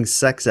recovering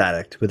sex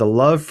addict with a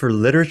love for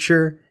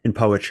literature and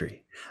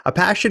poetry, a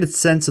passionate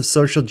sense of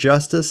social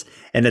justice,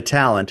 and a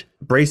talent,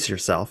 brace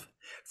yourself,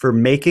 for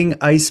making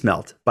ice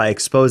melt by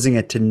exposing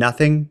it to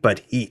nothing but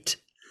heat.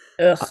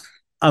 Ugh.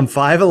 I'm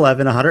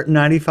 5'11",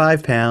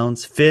 195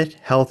 pounds, fit,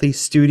 healthy,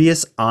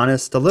 studious,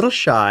 honest, a little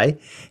shy,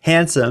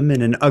 handsome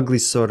in an ugly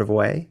sort of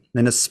way,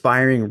 an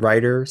aspiring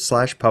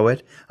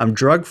writer/poet. I'm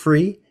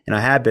drug-free, and I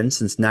have been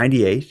since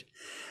 98.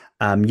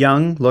 I'm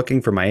young,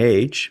 looking for my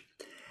age.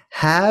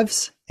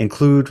 Haves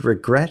include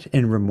regret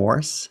and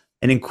remorse,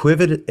 an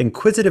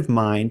inquisitive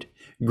mind,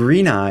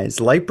 green eyes,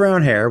 light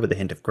brown hair with a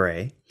hint of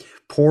gray,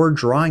 poor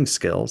drawing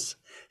skills,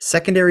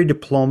 secondary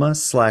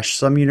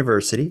diploma/some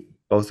university,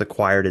 both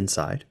acquired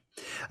inside,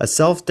 a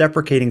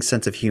self-deprecating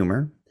sense of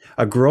humor,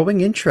 a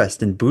growing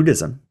interest in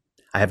Buddhism.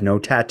 I have no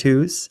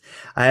tattoos.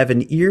 I have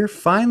an ear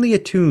finely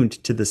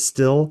attuned to the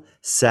still,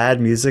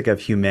 sad music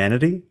of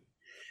humanity.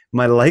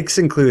 My likes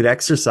include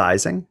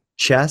exercising,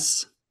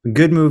 chess,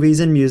 good movies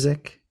and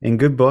music, and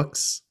good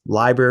books,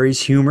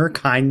 libraries, humor,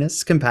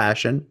 kindness,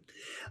 compassion,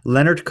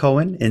 Leonard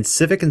Cohen, and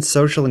civic and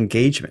social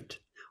engagement.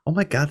 Oh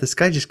my God, this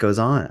guy just goes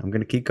on. I'm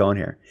going to keep going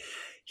here.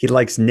 He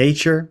likes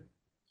nature,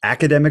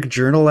 academic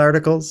journal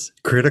articles,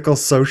 critical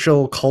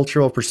social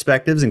cultural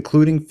perspectives,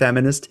 including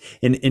feminist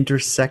and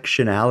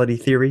intersectionality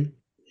theory.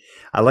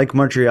 I like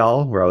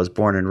Montreal, where I was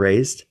born and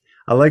raised.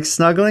 I like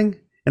snuggling,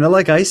 and I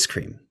like ice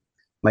cream.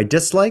 My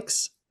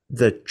dislikes: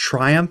 the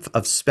triumph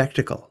of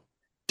spectacle,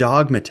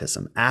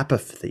 dogmatism,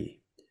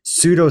 apathy,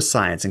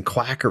 pseudoscience, and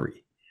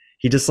quackery.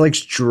 He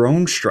dislikes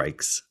drone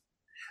strikes.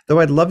 Though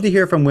I'd love to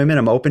hear from women,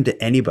 I'm open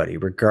to anybody,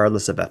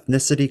 regardless of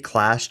ethnicity,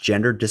 class,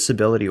 gender,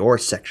 disability, or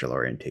sexual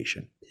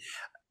orientation.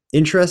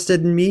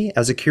 Interested in me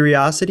as a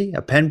curiosity,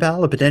 a pen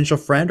pal, a potential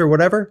friend, or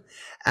whatever?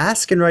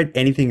 Ask and write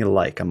anything you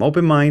like. I'm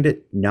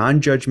open-minded,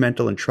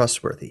 non-judgmental, and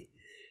trustworthy.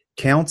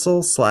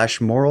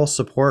 Counsel/moral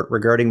support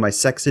regarding my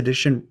sex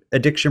addiction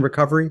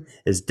recovery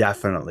is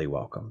definitely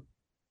welcome.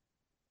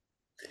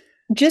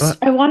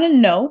 I want to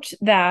note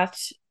that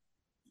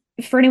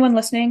for anyone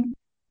listening,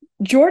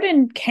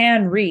 Jordan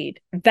can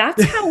read.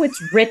 That's how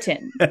it's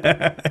written.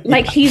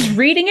 Like he's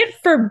reading it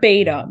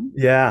verbatim.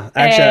 Yeah.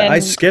 Actually, I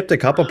skipped a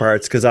couple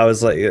parts because I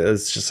was like,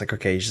 it's just like,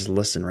 okay, you just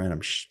listen random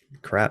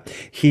crap.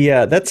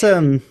 That's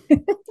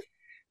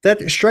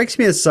that strikes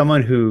me as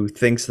someone who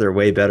thinks they're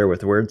way better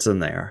with words than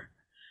they are.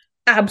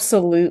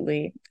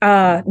 Absolutely.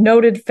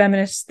 Noted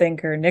feminist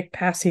thinker, Nick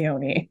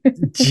Passione.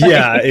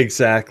 Yeah,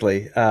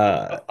 exactly.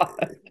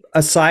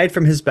 Aside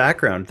from his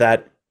background,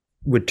 that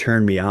would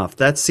turn me off.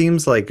 That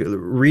seems like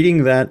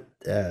reading that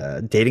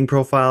dating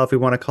profile, if we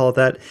want to call it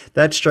that,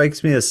 that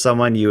strikes me as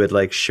someone you would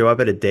like show up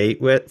at a date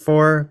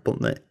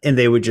and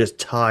they would just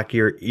talk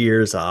your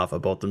ears off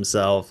about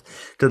themselves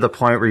to the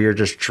point where you're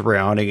just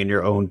drowning in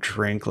your own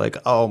drink, like,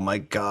 oh my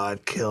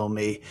God, kill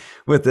me,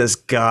 with this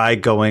guy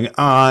going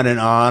on and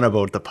on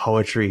about the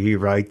poetry he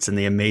writes and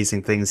the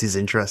amazing things he's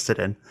interested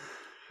in.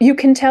 You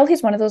can tell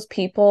he's one of those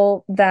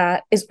people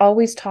that is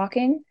always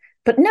talking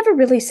but never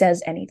really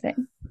says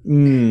anything.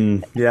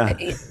 Yeah.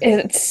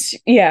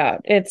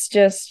 It's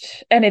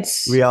just, and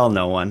it's, we all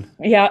know one.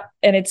 Yeah.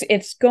 And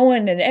it's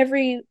going in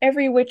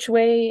every which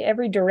way,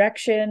 every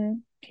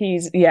direction.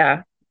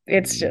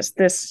 It's just,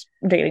 this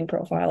dating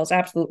profile is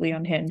absolutely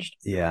unhinged.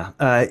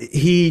 Yeah.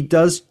 He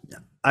does,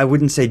 I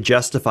wouldn't say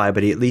justify,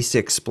 but he at least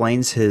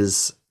explains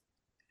his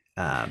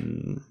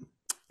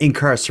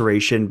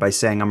incarceration by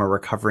saying, I'm a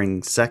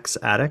recovering sex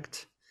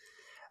addict.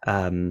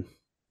 Do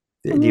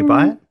you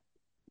buy it?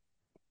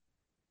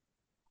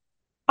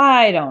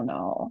 I don't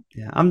know.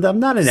 Yeah, I'm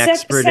not an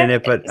expert in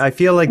it, but I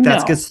feel like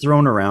that gets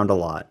thrown around a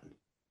lot.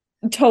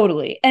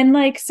 Totally. And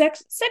like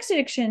sex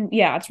addiction,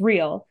 yeah, it's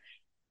real.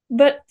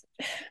 But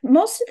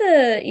most of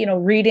the,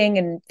 reading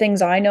and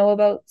things I know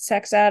about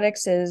sex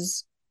addicts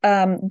is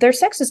their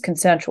sex is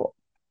consensual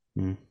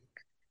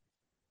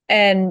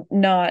and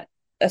not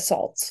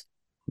assaults.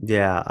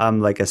 Yeah, I'm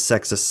like a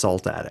sex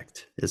assault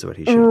addict is what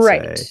he should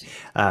say.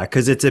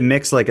 Because it's a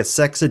mix, like a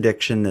sex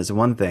addiction is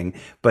one thing,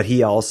 but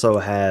he also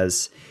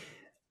has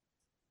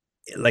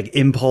like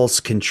impulse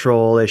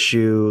control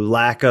issue,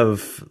 lack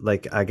of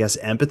like, I guess,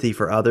 empathy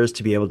for others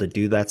to be able to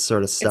do that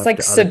sort of stuff. It's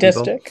like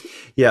sadistic.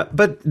 Yeah.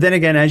 But then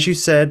again, as you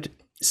said,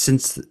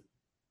 since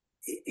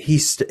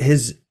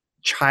his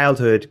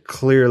childhood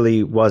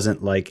clearly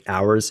wasn't like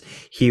ours,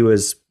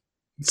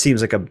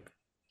 seems like a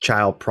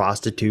child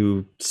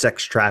prostitute,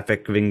 sex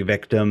trafficking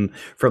victim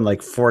from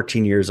like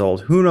 14 years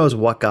old. Who knows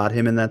what got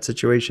him in that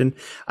situation?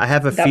 I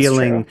have a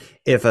feeling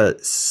if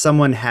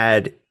someone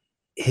had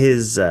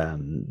his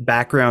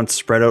background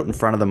spread out in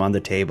front of them on the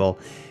table,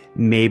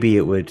 maybe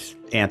it would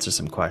answer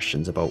some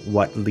questions about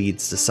what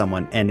leads to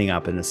someone ending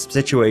up in a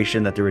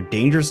situation that they're a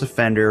dangerous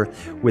offender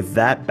with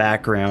that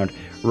background,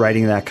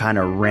 writing that kind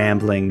of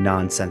rambling,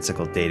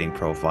 nonsensical dating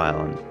profile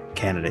on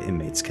Canada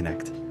Inmates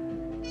Connect.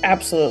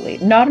 Absolutely.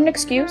 Not an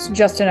excuse,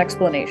 just an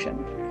explanation.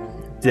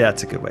 Yeah,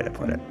 that's a good way to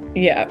put it.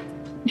 Yeah.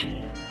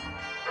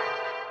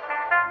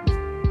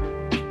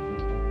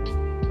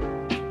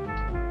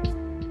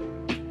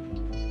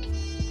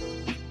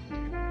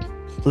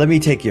 Let me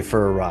take you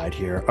for a ride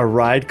here. A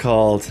ride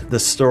called The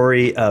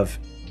Story of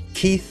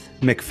Keith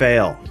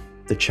McPhail,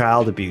 the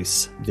Child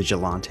Abuse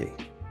Vigilante.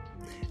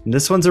 And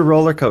this one's a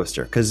roller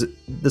coaster because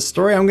the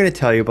story I'm going to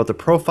tell you about, the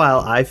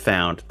profile I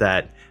found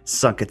that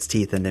sunk its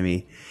teeth into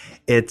me,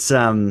 it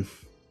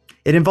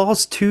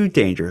involves two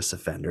dangerous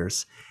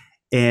offenders,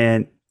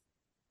 and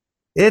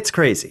it's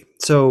crazy.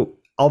 So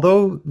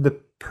although the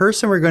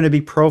person we're going to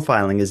be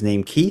profiling is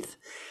named Keith,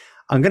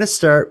 I'm going to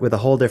start with a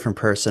whole different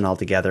person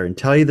altogether and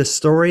tell you the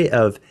story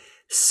of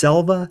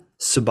Selva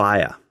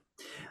Subaya.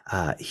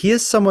 He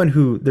is someone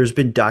who, there's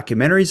been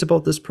documentaries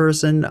about this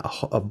person,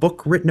 a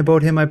book written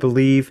about him, I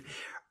believe,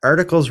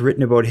 articles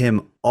written about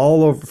him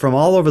from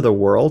all over the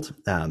world.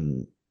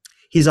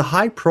 He's a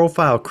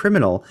high-profile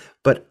criminal,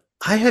 but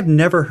I have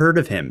never heard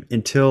of him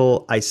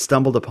until I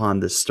stumbled upon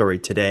this story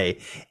today.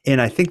 And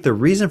I think the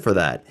reason for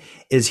that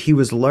is he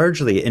was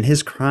largely, and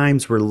his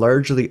crimes were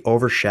largely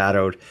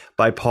overshadowed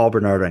by Paul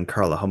Bernardo and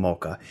Carla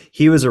Homolka.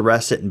 He was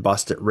arrested and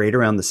busted right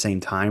around the same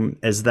time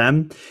as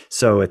them.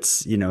 So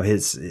it's,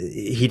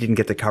 he didn't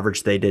get the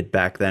coverage they did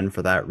back then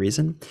for that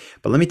reason.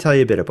 But let me tell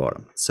you a bit about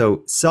him.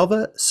 So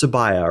Selva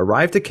Subaya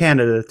arrived to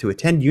Canada to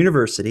attend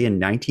university in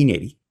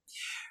 1980.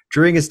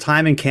 During his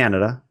time in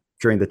Canada,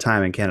 during the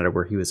time in Canada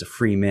where he was a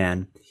free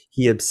man,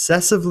 he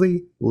obsessively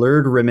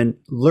lured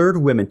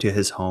women to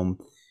his home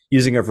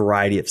using a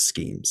variety of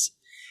schemes.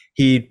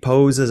 He'd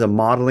pose as a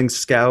modeling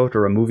scout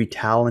or a movie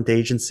talent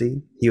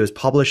agency. He was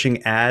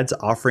publishing ads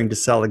offering to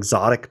sell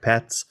exotic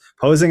pets,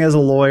 posing as a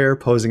lawyer,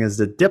 posing as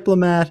a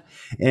diplomat,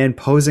 and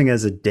posing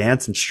as a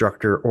dance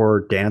instructor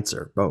or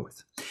dancer,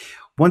 both.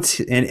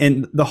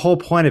 And the whole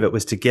point of it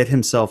was to get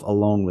himself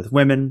alone with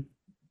women.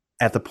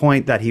 At the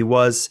point that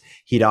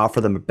he'd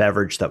offer them a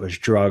beverage that was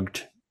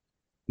drugged.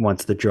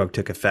 Once the drug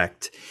took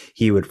effect,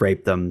 he would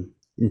rape them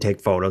and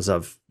take photos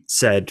of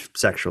said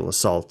sexual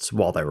assaults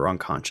while they were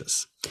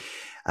unconscious.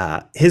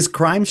 His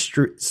crime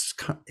spree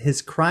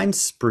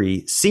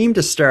seemed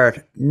to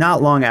start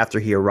not long after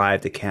he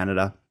arrived at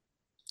Canada,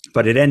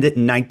 but it ended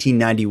in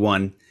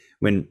 1991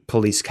 when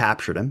police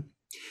captured him.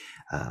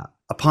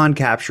 Upon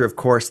capture, of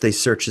course, they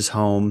searched his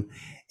home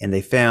and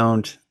they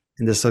found,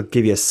 and this will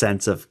give you a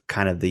sense of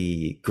kind of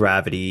the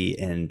gravity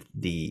and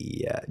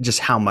the just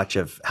how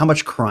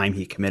much crime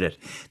he committed.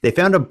 They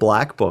found a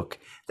black book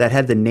that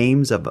had the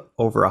names of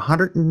over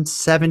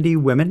 170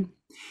 women.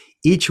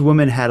 Each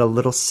woman had a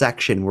little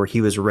section where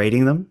he was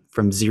rating them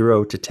from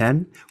 0 to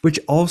 10, which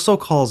also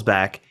calls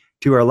back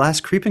to our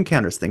last Creep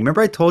Encounters thing.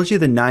 Remember I told you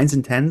the 9s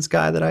and 10s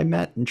guy that I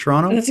met in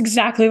Toronto? That's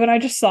exactly what I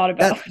just thought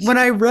about. When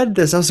I read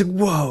this, I was like,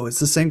 whoa,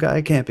 it's the same guy.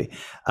 It can't be.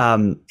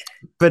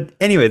 But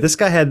anyway, this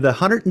guy had the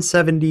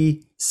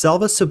 170,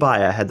 Selva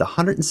Subaya had the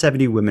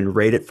 170 women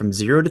rated from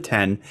 0 to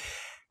 10.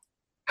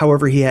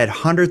 However, he had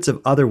hundreds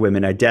of other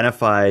women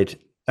identified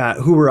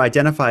who were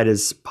identified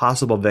as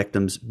possible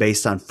victims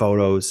based on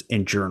photos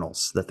in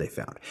journals that they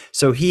found.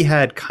 So he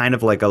had kind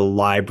of like a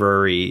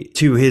library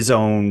to his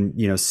own,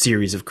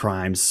 series of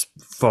crimes,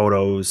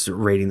 photos,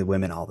 rating the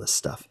women, all this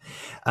stuff.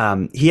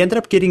 He ended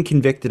up getting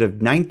convicted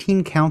of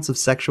 19 counts of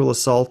sexual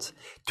assault,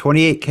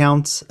 28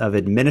 counts of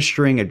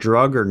administering a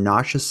drug or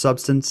noxious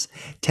substance,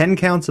 10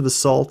 counts of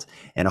assault,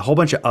 and a whole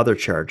bunch of other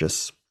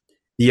charges.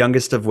 The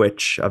youngest of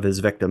which of his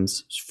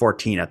victims was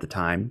 14 at the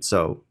time,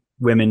 so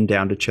women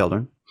down to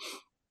children.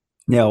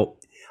 Now,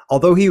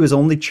 although he was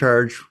only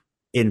charged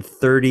in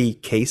 30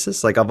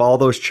 cases, like of all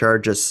those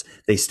charges,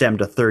 they stemmed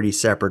to 30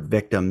 separate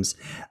victims.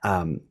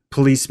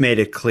 Police made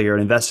it clear,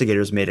 and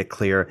investigators made it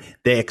clear,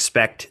 they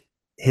expect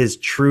his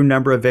true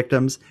number of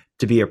victims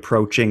to be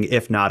approaching,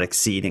 if not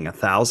exceeding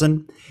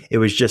 1,000. It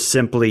was just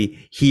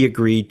simply he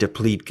agreed to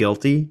plead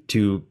guilty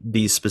to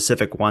these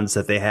specific ones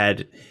that they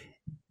had,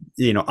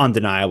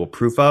 undeniable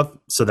proof of.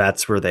 So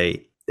that's where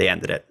they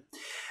ended it.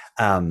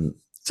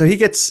 So he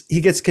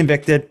gets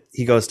convicted.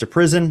 He goes to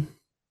prison.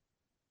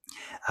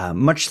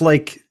 Much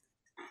like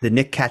the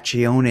Nick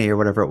Caccione or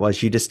whatever it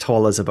was you just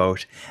told us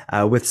about.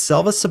 With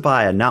Selva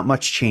Subaya, not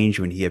much change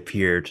when he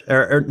appeared,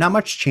 or not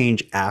much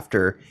change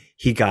after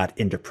he got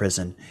into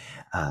prison.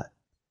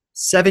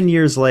 7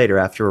 years later,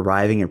 after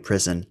arriving in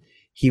prison,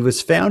 he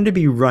was found to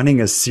be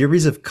running a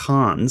series of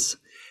cons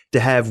to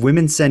have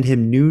women send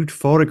him nude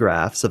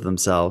photographs of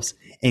themselves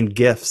and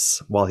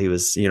gifts while he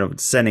was,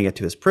 sending it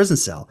to his prison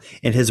cell.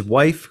 And his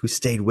wife, who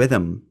stayed with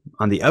him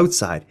on the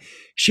outside,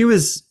 she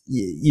was,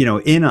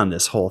 in on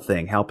this whole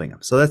thing, helping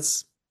him. So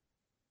that's,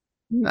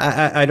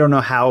 I don't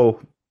know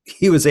how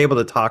he was able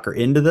to talk her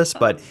into this,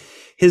 but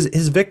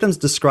his victims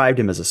described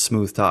him as a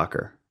smooth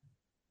talker.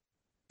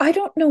 I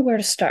don't know where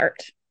to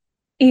start.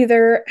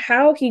 Either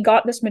how he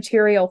got this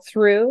material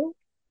through,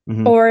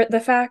 or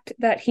the fact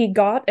that he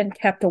got and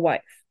kept a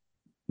wife.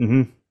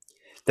 Mm-hmm.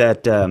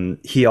 That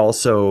he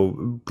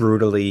also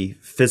brutally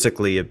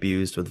physically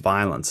abused with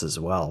violence as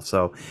well.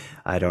 So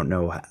I don't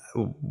know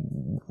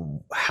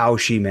how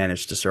she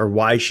managed to, or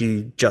why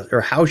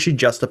how she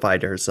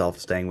justified to herself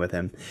staying with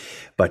him,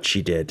 but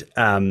she did.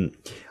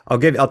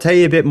 I'll tell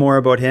you a bit more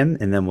about him,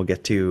 and then we'll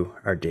get to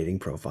our dating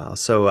profile.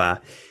 So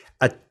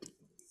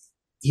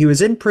he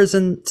was in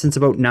prison since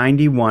about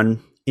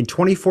 91. In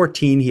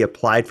 2014, he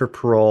applied for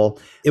parole.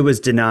 It was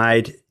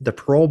denied. The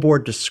parole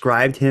board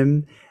described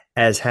him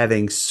as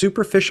having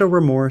superficial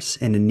remorse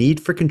and a need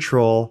for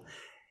control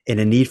and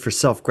a need for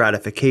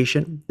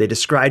self-gratification. They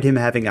described him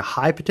having a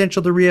high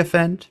potential to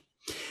reoffend.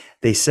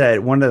 They said,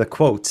 one of the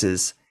quotes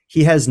is,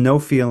 "He has no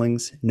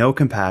feelings, no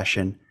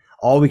compassion.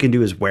 All we can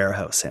do is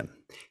warehouse him.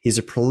 He's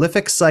a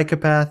prolific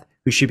psychopath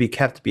who should be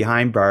kept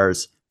behind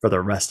bars for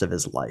the rest of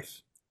his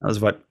life." That was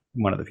what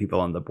one of the people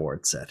on the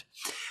board said.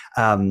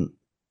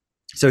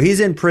 So he's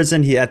in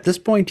prison. At this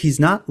point,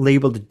 he's not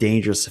labeled a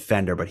dangerous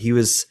offender, but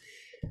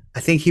I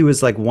think he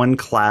was like one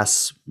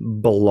class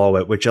below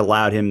it, which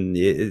allowed him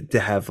to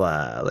have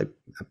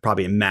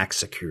probably a max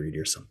security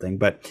or something.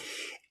 But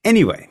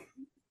anyway,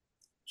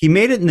 he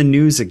made it in the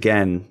news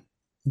again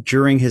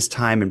during his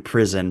time in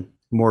prison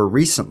more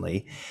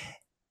recently.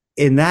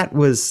 And that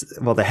was,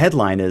 well, the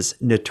headline is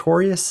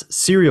Notorious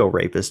Serial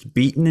Rapist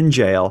Beaten in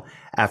Jail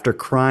After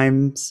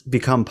Crimes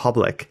Become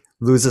Public,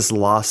 Loses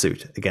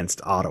Lawsuit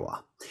Against Ottawa.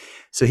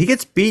 So he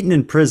gets beaten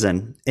in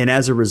prison, and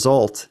as a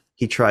result,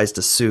 he tries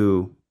to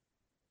sue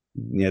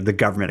the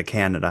government of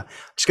Canada.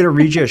 I'm just going to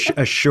read you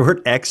a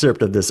short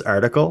excerpt of this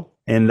article,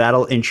 and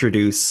that'll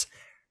introduce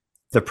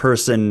the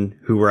person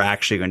who we're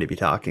actually going to be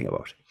talking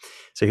about.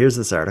 So here's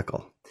this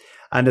article.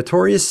 A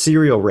notorious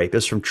serial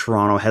rapist from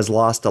Toronto has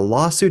lost a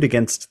lawsuit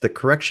against the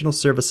Correctional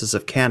Services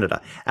of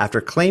Canada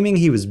after claiming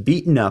he was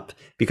beaten up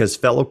because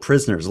fellow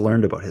prisoners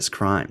learned about his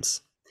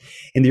crimes.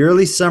 In the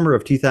early summer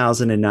of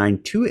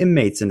 2009, 2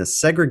 inmates in a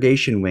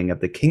segregation wing of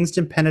the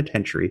Kingston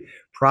Penitentiary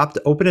propped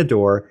open a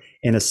door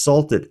and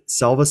assaulted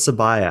Selva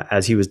Sabaya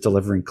as he was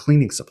delivering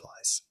cleaning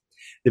supplies.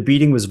 The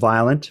beating was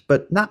violent,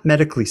 but not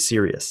medically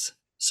serious.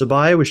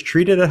 Sabaya was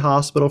treated at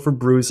hospital for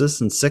bruises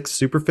and 6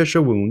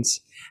 superficial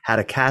wounds, had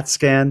a CAT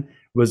scan,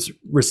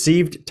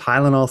 received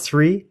Tylenol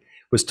 3,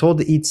 was told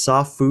to eat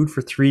soft food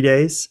for 3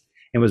 days,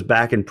 and was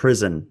back in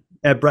prison.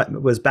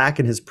 Was back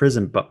in his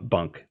prison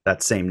bunk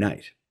that same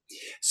night.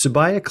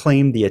 Sabaya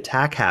claimed the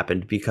attack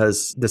happened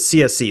because the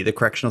CSC, the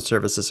Correctional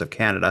Services of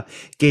Canada,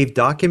 gave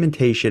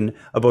documentation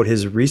about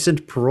his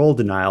recent parole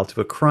denial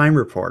to a crime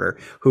reporter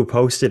who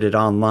posted it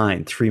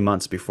online 3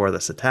 months before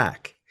this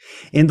attack.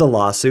 In the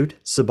lawsuit,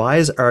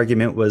 Sabaya's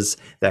argument was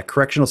that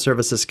Correctional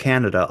Services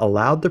Canada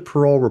allowed the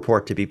parole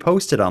report to be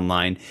posted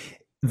online,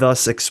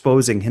 thus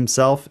exposing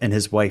himself and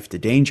his wife to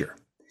danger.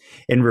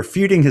 In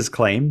refuting his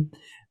claim,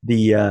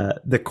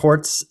 the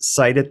courts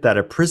cited that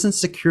a prison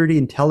security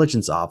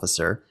intelligence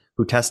officer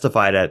who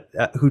testified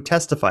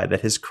that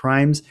his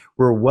crimes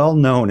were well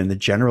known in the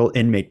general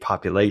inmate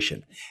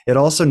population. It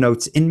also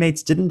notes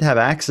inmates didn't have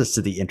access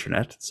to the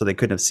internet, so they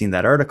couldn't have seen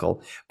that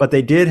article, but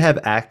they did have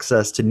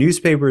access to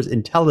newspapers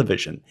and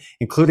television,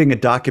 including a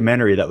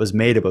documentary that was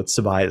made about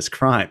Sabaya's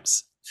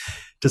crimes.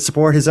 To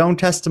support his own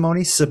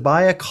testimony,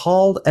 Sabaya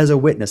called as a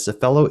witness a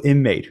fellow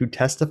inmate who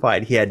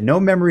testified he had no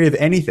memory of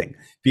anything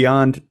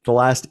beyond the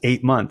last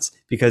 8 months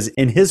because,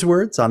 in his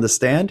words on the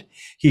stand,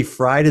 he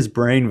fried his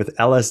brain with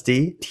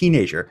LSD,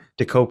 teenager,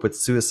 to cope with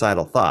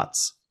suicidal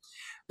thoughts.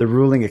 The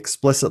ruling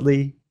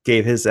explicitly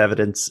gave his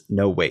evidence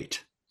no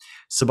weight.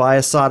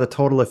 Sabaya sought a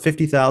total of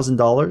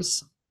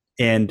 $50,000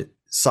 and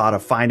sought a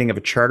finding of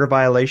a charter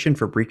violation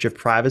for breach of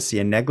privacy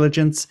and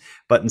negligence,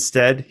 but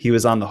instead he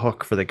was on the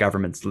hook for the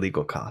government's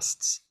legal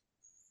costs.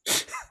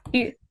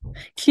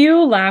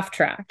 Cue laugh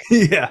track.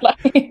 Yeah.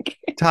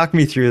 Talk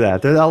me through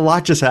that. A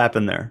lot just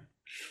happened there.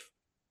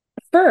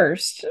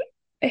 First,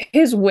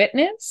 his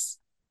witness,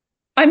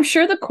 I'm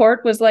sure the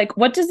court was like,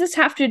 what does this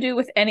have to do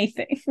with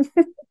anything?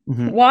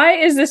 Mm-hmm. Why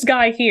is this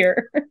guy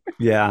here?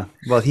 Yeah.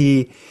 Well,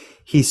 he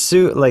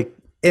sued, like,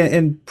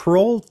 in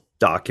parole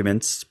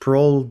documents,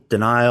 parole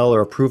denial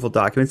or approval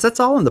documents, that's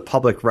all in the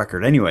public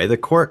record anyway. The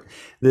court,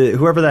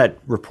 whoever that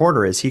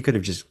reporter is, he could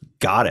have just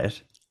got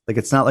it. Like,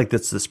 it's not like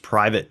this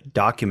private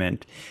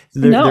document.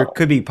 There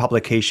could be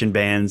publication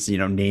bans,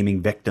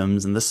 naming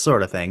victims and this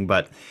sort of thing,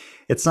 but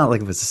it's not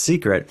like it was a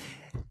secret.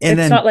 And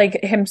it's not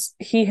like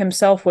he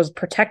himself was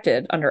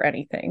protected under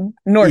anything,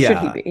 nor should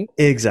he be.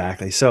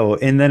 Exactly. So,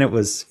 and then it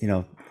was,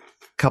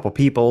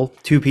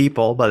 two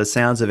people, by the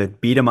sounds of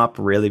it, beat him up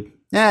really.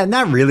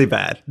 Not really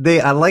bad.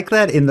 I like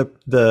that in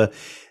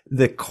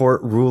the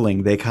court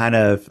ruling. They kind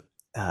of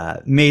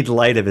made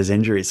light of his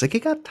injuries. Like, he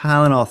got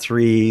Tylenol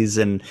 3s,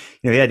 and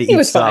he had to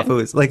eat soft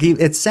foods. Like,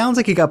 it sounds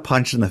like he got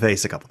punched in the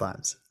face a couple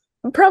times.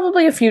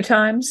 Probably a few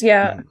times,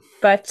 yeah.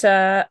 But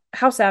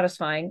how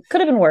satisfying.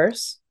 Could have been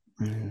worse.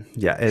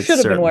 Yeah, it should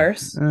have been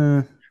worse.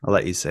 I'll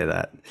let you say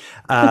that.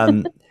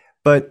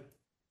 But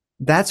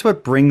that's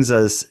what brings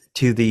us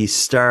to the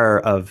star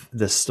of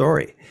the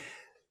story.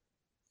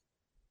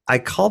 I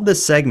called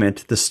this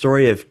segment the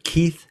story of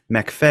Keith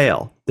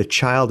MacPhail, the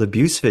child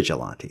abuse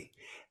vigilante.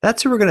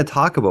 That's who we're going to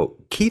talk about.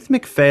 Keith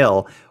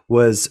MacPhail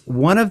was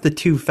one of the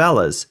 2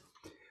 fellas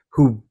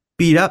who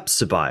beat up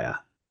Sabaya,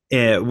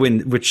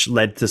 which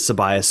led to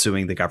Sabaya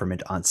suing the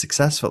government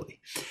unsuccessfully.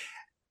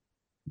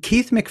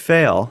 Keith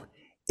MacPhail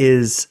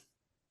it's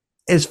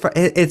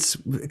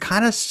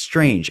kind of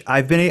strange.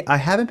 I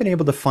haven't been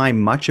able to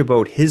find much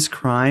about his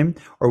crime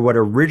or what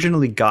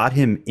originally got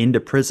him into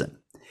prison,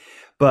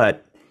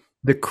 but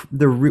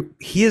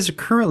he is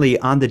currently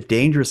on the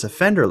dangerous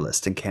offender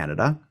list in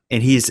Canada,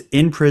 and he's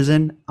in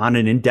prison on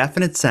an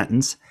indefinite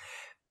sentence.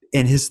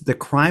 And the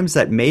crimes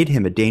that made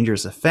him a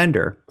dangerous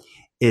offender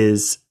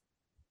is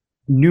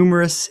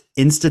numerous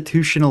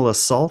institutional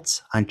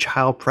assaults on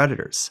child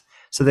predators.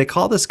 So they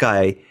call this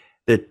guy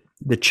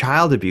the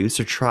child abuse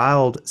or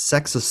child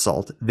sex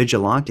assault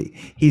vigilante.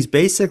 He's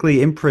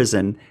basically in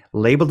prison,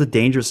 labeled a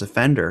dangerous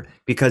offender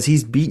because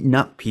he's beaten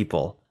up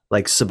people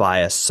like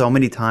Sabaya so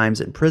many times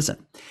in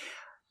prison.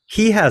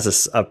 He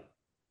has a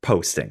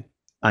posting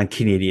on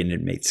Canadian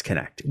Inmates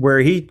Connect where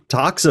he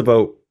talks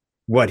about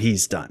what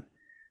he's done.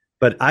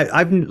 But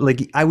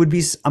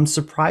I'm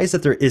surprised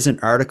that there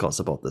isn't articles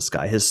about this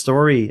guy. His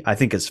story, I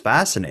think, is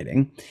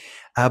fascinating.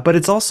 But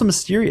it's also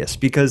mysterious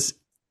because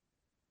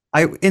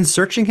in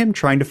searching him,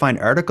 trying to find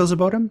articles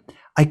about him,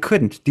 I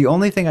couldn't. The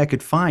only thing I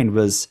could find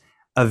was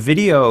a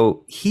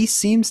video he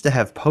seems to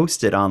have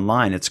posted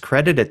online. It's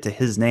credited to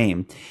his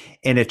name,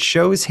 and it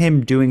shows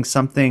him doing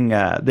something.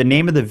 The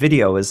name of the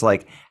video is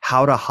like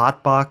 "How to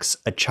Hotbox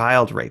a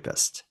Child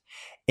Rapist,"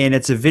 and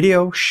it's a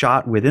video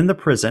shot within the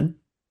prison.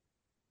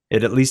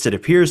 At least it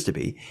appears to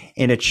be,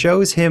 and it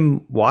shows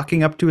him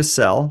walking up to a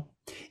cell,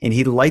 and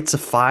he lights a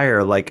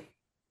fire like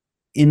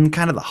in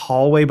kind of the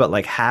hallway, but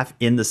like half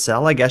in the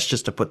cell, I guess,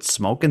 just to put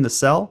smoke in the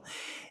cell.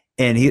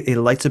 And he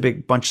lights a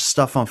big bunch of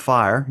stuff on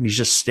fire, and he's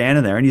just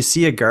standing there. And you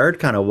see a guard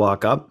kind of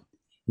walk up,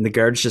 and the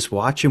guard's just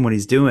watching what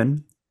he's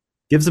doing.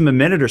 Gives him a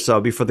minute or so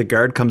before the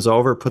guard comes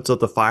over, puts out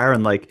the fire,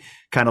 and like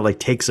kind of like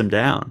takes him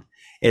down.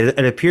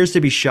 It appears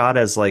to be shot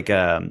as like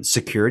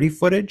security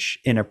footage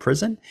in a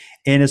prison.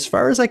 And as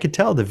far as I could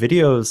tell, the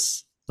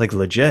video's like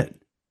legit.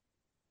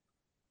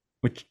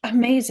 Which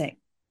Amazing.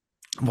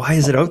 Why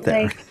is it out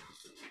there? Like,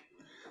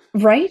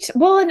 right?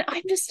 Well, and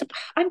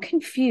I'm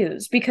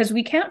confused because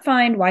we can't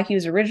find why he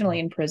was originally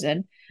in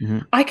prison. Mm-hmm.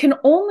 I can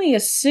only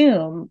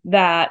assume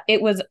that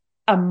it was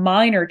a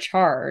minor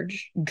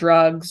charge,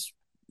 drugs,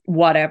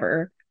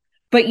 whatever.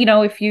 But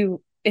if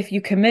you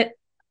commit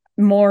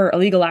more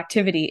illegal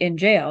activity in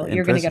jail,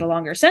 you're going to get a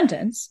longer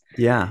sentence.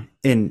 Yeah.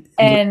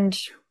 And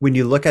when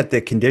you look at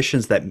the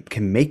conditions that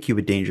can make you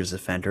a dangerous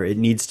offender, it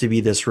needs to be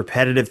this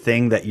repetitive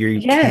thing that you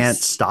can't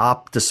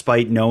stop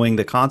despite knowing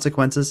the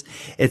consequences.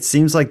 It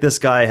seems like this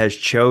guy has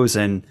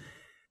chosen,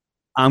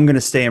 I'm going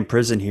to stay in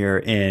prison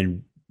here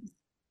and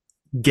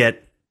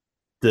get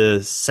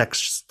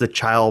the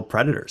child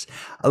predators.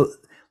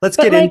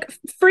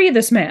 Free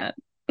this man.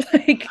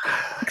 Like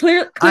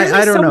clearly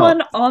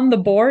someone on the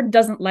board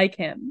doesn't like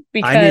him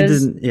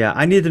because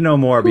I need to know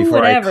more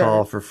before I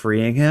call for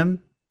freeing him.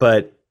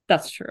 But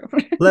that's true.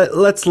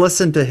 let's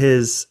listen to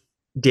his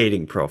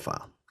dating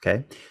profile.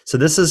 Okay. So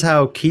this is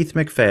how Keith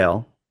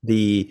MacPhail,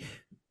 the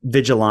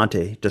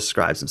vigilante,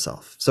 describes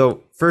himself.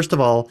 So first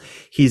of all,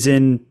 he's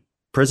in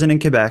prison in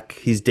Quebec.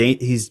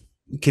 He's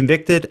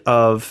convicted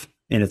of,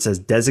 and it says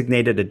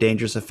designated a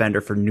dangerous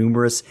offender for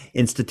numerous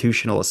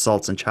institutional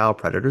assaults and child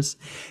predators.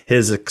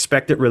 His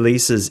expected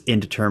release is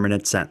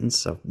indeterminate sentence,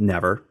 so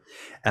never.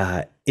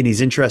 And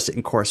he's interested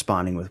in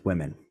corresponding with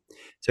women.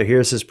 So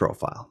here's his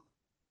profile.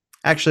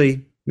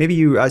 Actually, maybe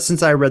you,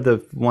 since I read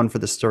the one for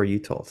the story you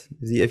told,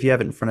 if you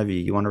have it in front of you,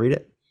 you want to read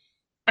it?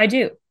 I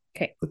do.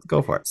 Okay. Let's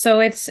go for it.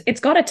 So it's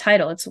got a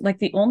title. It's like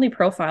the only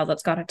profile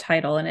that's got a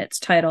title, and it's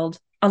titled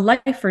A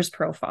Lifer's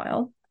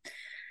Profile.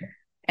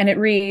 And it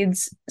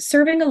reads,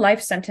 serving a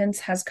life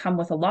sentence has come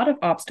with a lot of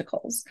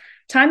obstacles.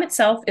 Time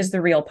itself is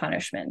the real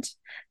punishment.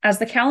 As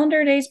the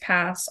calendar days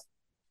pass,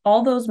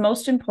 all those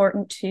most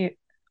important to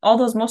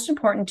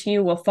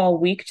you will fall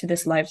weak to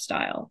this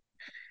lifestyle.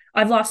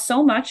 I've lost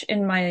so much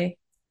in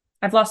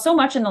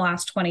the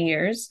last 20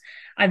 years.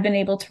 I've been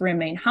able to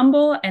remain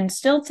humble, and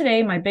still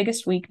today my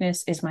biggest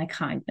weakness is my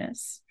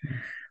kindness.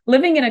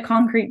 Living in a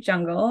concrete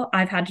jungle,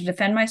 I've had to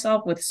defend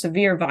myself with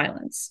severe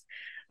violence.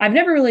 I've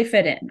never really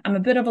fit in. I'm a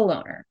bit of a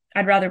loner.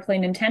 I'd rather play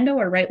Nintendo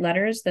or write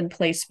letters than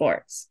play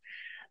sports.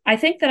 I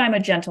think that I'm a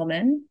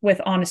gentleman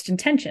with honest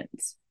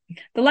intentions.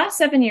 The last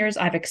 7 years,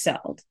 I've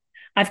excelled.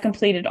 I've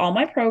completed all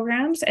my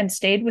programs and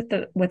stayed with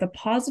a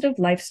positive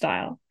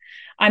lifestyle.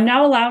 I'm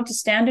now allowed to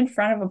stand in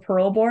front of a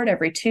parole board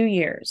every 2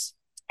 years.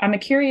 I'm a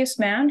curious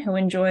man who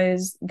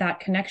enjoys that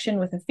connection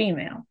with a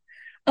female.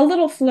 A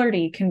little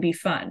flirty can be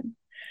fun.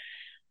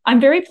 I'm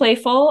very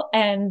playful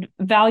and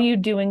value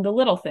doing the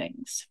little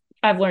things.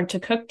 I've learned to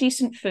cook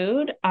decent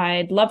food.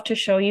 I'd love to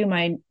show you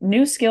my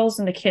new skills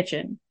in the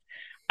kitchen.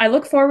 I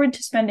look forward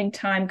to spending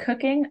time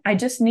cooking. I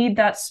just need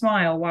that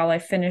smile while I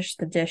finish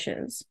the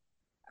dishes.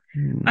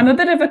 I'm a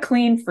bit of a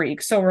clean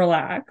freak, so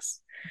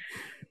relax.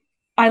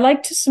 I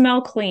like to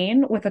smell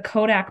clean with a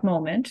Kodak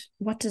moment.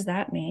 What does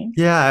that mean?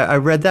 Yeah, I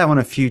read that one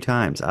a few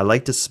times. I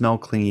like to smell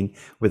clean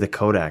with a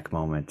Kodak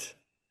moment.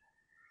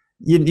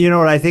 You know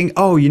what I think?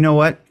 Oh, you know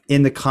what?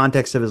 In the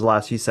context of his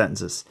last few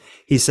sentences,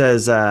 he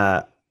says,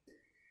 I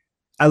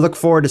look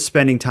forward to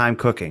spending time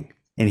cooking.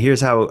 And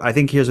here's what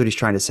he's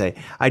trying to say.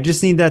 I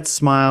just need that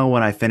smile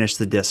when I finish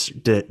the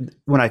dishes.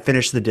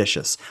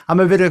 I'm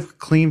a bit of a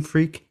clean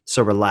freak,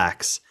 so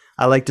relax.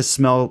 I like to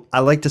smell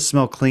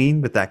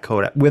clean with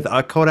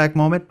a Kodak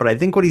moment. But I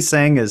think what he's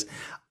saying is,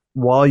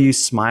 while you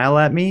smile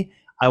at me,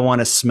 I want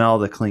to smell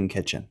the clean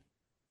kitchen.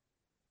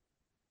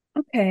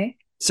 Okay.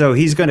 So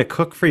he's going to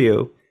cook for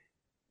you.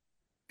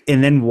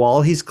 And then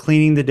while he's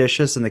cleaning the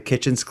dishes and the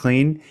kitchen's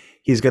clean,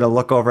 he's going to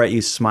look over at you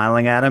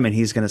smiling at him, and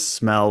he's going to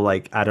smell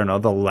like, I don't know,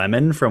 the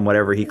lemon from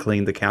whatever he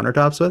cleaned the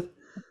countertops with.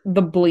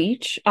 The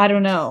bleach? I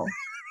don't know.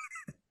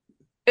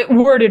 It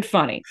worded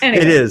funny.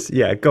 Anyway. It is.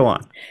 Yeah, go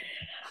on.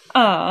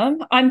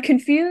 I'm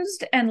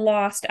confused and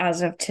lost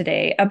as of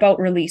today about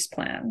release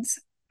plans.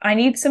 I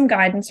need some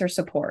guidance or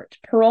support.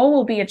 Parole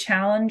will be a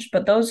challenge,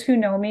 but those who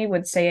know me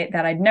would say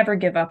that I'd never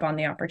give up on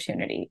the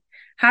opportunity.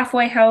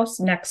 Halfway house,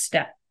 next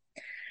step.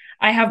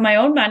 I have my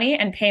own money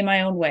and pay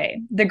my own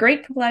way. The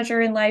great pleasure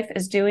in life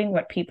is doing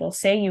what people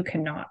say you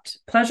cannot.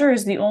 Pleasure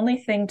is the only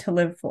thing to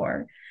live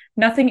for.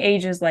 Nothing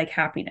ages like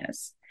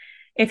happiness.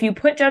 If you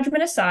put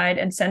judgment aside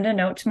and send a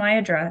note to my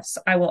address,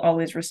 I will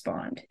always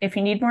respond. If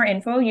you need more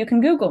info, you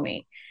can Google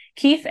me.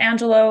 Keith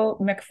Angelo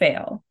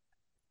McPhail.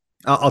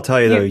 I'll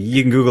tell you though, You,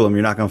 you can Google him.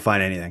 You're not going to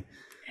find anything.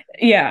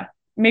 yeah,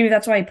 maybe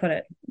that's why he put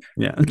it.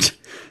 Yeah.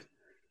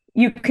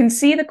 You can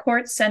see the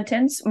court's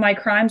sentence. My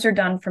crimes are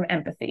done from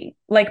empathy.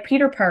 Like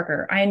Peter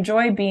Parker, I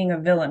enjoy being a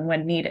villain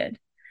when needed.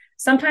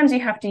 Sometimes you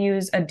have to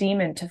use a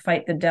demon to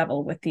fight the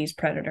devil with these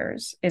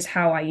predators, is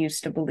how I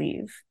used to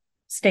believe.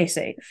 Stay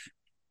safe.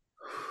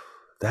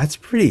 That's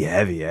pretty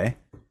heavy, eh?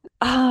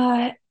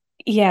 Uh,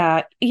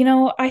 yeah.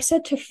 I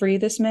said to free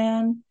this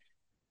man.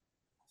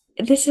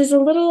 This is a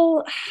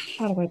little,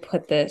 how do I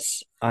put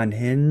this?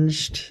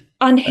 Unhinged.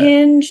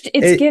 Unhinged.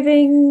 It's It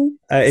giving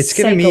it's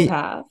giving me,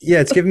 psychopath.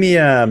 yeah, it's giving me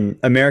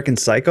American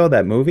Psycho,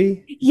 that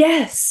movie.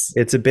 Yes.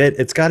 It's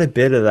got a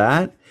bit of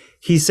that.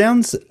 He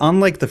sounds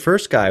unlike the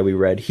first guy we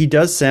read. He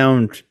does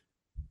sound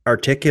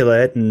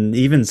articulate and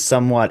even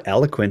somewhat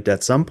eloquent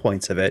at some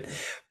points of it,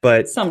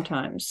 but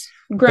Sometimes.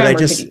 I Grammar could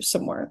just, use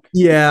some work.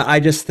 yeah, I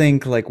just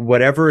think like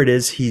whatever it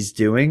is he's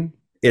doing,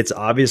 it's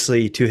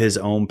obviously to his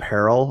own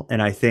peril,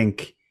 and I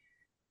think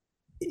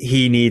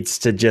he needs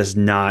to just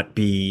not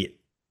be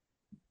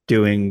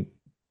doing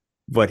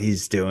what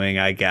he's doing,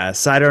 I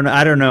guess. I don't know.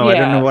 I don't know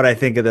Yeah. what I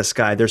think of this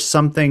guy. There's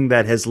something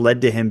that has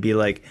led to him be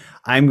like,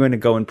 I'm going to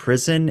go in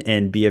prison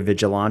and be a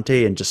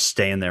vigilante and just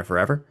stay in there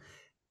forever.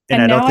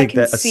 And And I don't now I think can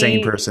that a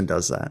sane see, person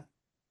does that.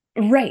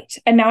 right.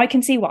 And now I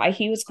can see why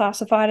he was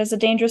classified as a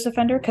dangerous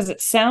offender, because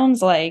it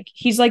sounds like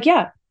he's like,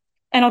 yeah,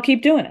 and I'll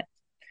keep doing it.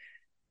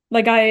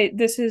 Like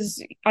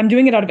I'm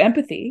doing it out of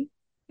empathy.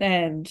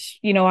 And,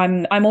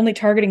 I'm only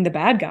targeting the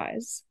bad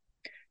guys.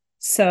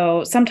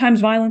 So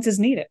sometimes violence is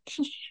needed.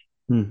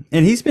 And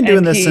he's been doing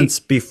And this since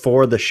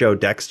before the show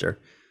Dexter.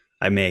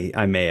 I may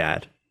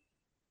add.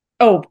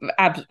 oh,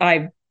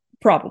 I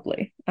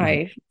probably,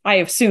 Mhm. I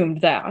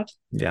assumed that.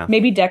 Yeah.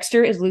 Maybe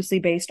Dexter is loosely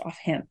based off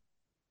him.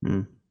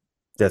 Mm.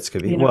 That's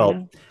could be. You never Well,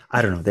 know.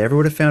 I don't know. They ever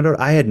would have found out.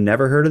 I had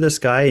never heard of this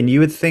guy, and you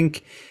would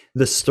think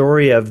the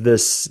story of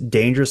this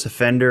dangerous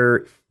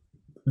offender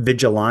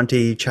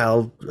vigilante,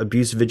 child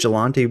abuse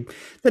vigilante,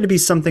 that'd be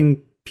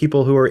something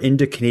people who are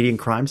into Canadian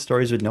crime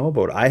stories would know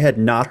about. I had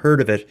not heard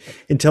of it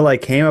until I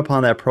came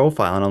upon that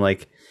profile, and I'm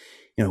like,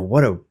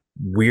 what a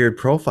weird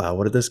profile.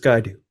 What did this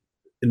guy do?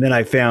 And then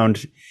I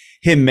found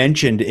him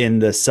mentioned in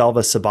the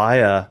Selva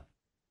Sabaya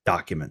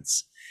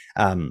documents.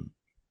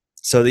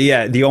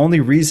 The only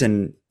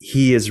reason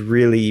he is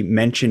really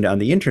mentioned on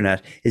the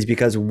internet is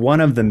because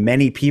one of the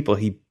many people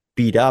he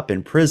beat up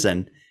in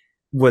prison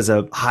was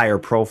a higher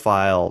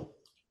profile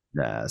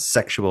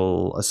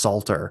sexual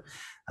assaulter.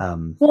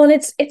 Well, and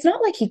it's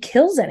not like he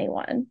kills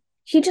anyone.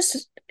 He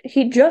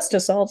just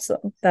assaults them.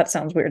 That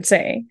sounds weird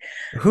saying,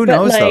 Who but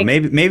knows though? like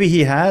Maybe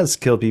he has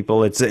killed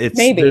people. It's there's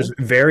maybe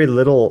very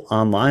little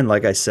online.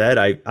 Like I said,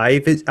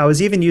 I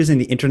was even using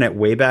the Internet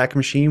Wayback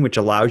Machine, which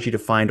allows you to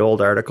find old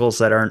articles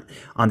that aren't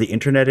on the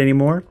internet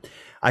anymore.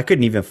 I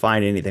couldn't even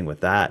find anything with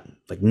that.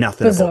 Like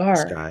nothing about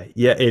this bizarre. guy.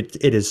 Yeah, it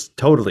is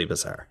totally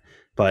bizarre.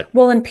 But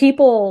Well, and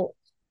people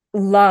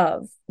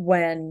love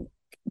when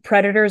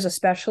predators,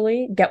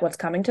 especially, get what's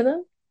coming to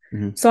them.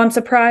 mhm. So I'm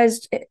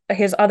surprised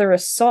his other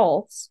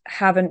assaults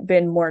haven't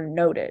been more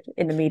noted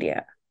in the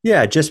media.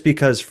 Yeah, just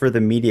because for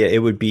the media it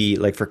would be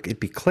like it'd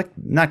be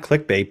not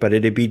clickbait, but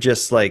it'd be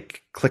just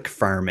like click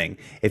farming.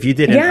 If you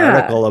did an Yeah,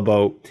 article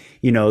about,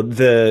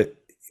 the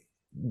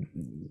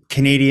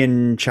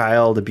Canadian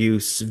child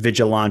abuse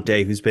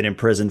vigilante who's been in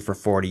prison for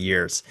 40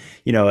 years,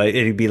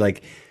 it'd be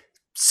like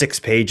 6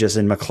 pages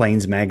in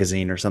Maclean's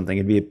magazine or something.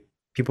 It'd be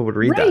people would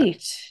read that.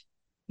 right.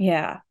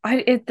 Yeah,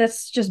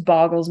 that's just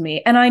boggles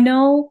me. And I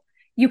know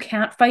you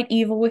can't fight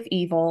evil with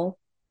evil,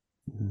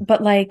 Mhm.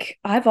 but like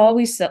I've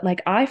always said,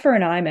 like eye for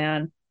an eye,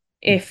 man.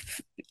 If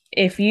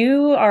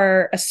you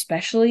are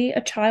especially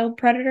a child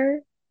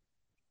predator,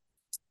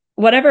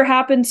 whatever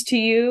happens to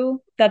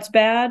you that's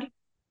bad,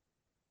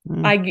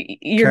 Mm. I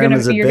you're gonna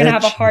Karma's a you're gonna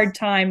have a bitch. hard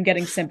time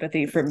getting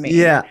sympathy from me.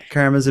 Yeah,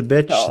 karma's a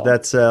bitch. So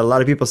That's a lot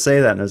of people say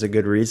that, and there's a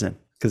good reason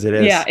because it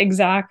yeah, is.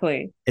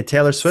 exactly. And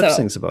Taylor Swift So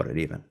sings about it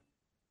even.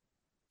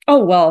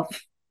 oh well,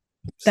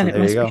 So then it there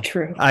you must be go.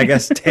 true. I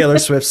guess Taylor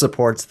Swift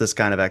supports this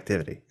kind of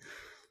activity.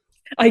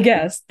 I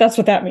guess that's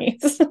what that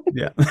means.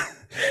 Yeah.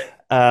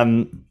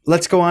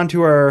 Let's go on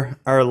to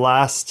our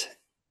last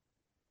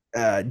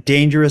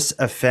dangerous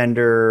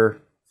offender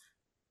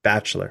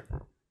bachelor.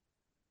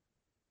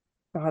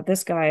 God,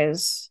 this guy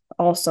is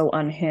also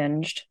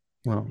unhinged,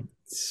 Well,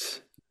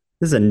 this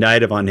is a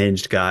night of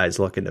unhinged guys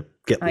looking to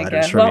get I letters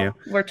guess. from Well,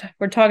 you.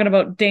 we're talking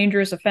about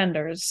dangerous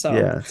offenders, so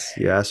Yes,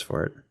 you asked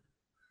for it.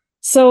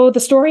 the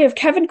story of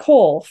Kevin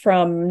Cole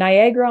from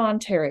Niagara,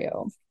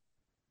 Ontario.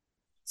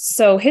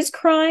 So his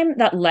crime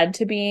that led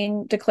to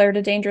being declared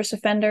a dangerous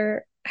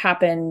offender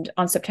happened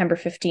on September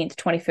 15th,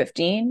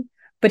 2015,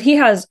 but he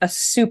has a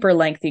super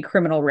lengthy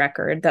criminal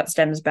record that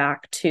stems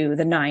back to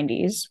the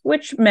 90s,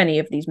 which many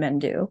of these men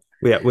do.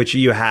 Yeah, which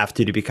you have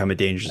to become a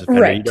dangerous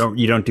offender. Right.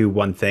 You don't do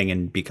one thing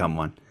and become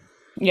one.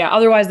 Yeah,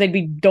 otherwise they'd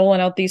be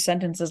doling out these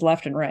sentences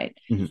left and right.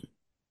 Mhm.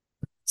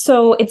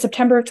 So in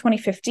September of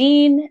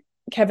 2015,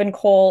 Kevin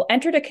Cole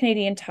entered a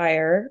Canadian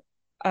Tire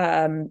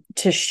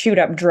to shoot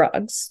up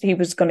drugs. He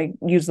was going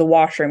to use the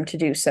washroom to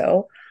do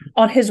so.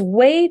 On his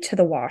way to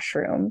the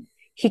washroom,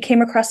 he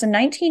came across a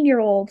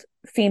 19-year-old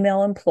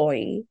female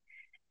employee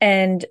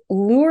and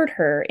lured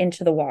her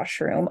into the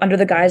washroom under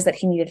the guise that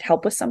he needed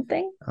help with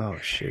something. Oh,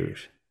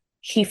 shoot.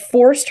 He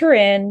forced her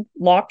in,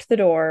 locked the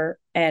door,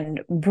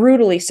 and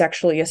brutally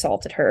sexually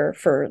assaulted her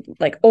for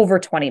like over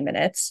 20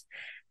 minutes.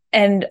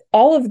 And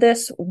all of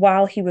this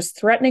while he was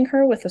threatening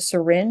her with a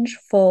syringe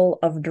full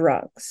of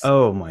drugs.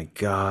 Oh my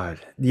God.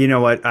 You know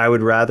what? I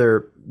would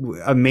rather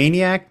a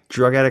maniac,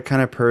 drug addict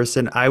kind of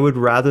person, I would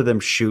rather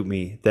them shoot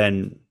me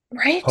than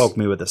Right? poke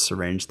me with a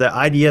syringe. The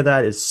idea of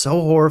that is so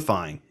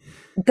horrifying.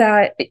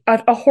 That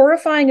a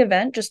horrifying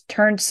event just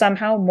turned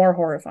somehow more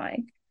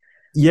horrifying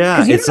Yeah,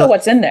 because you don't it's know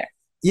what's in there.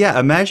 yeah,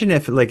 imagine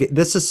if like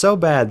this is so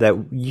bad that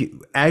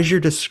you, as you're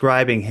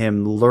describing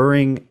him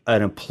luring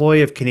an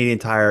employee of Canadian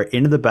Tire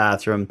into the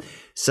bathroom,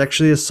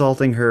 sexually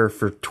assaulting her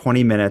for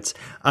 20 minutes.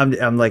 I'm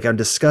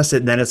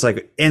disgusted. And then it's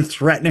like, and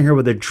threatening her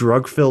with a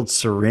drug-filled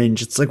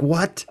syringe. It's like,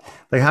 what?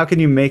 Like, how can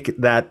you make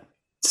that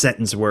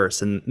sentence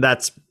worse? And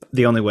that's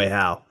the only way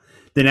how.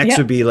 The next Yeah.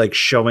 would be like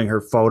showing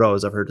her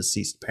photos of her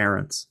deceased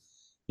parents.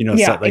 You know,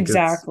 Yeah, so, like,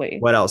 exactly.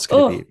 what else could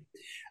Ugh, it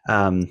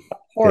be?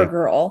 poor Okay,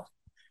 girl.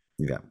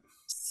 yeah.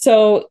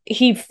 So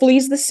he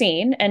flees the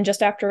scene, and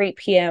just after 8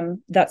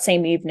 p.m. that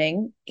same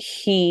evening,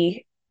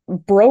 he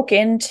broke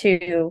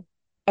into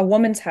a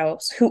woman's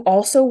house who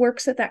also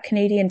works at that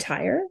Canadian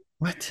Tire.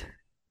 What?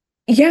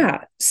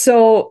 Yeah.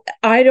 So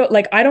I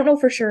don't know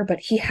for sure, but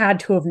he had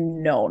to have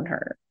known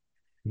her.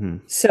 Hmm.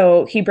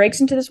 So he breaks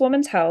into this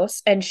woman's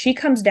house and she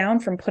comes down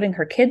from putting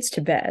her kids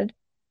to bed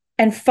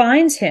and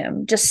finds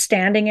him just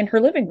standing in her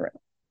living room.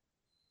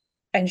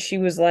 And she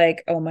was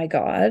like, "Oh my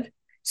God."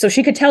 So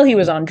she could tell he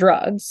was on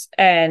drugs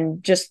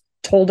and just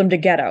told him to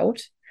get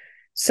out.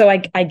 So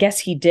I guess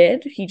he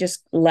did. He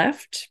just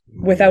left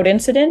without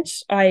incident,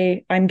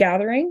 I'm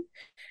gathering.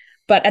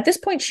 But at this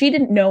point, she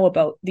didn't know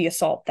about the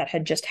assault that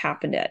had just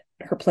happened at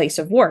her place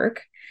of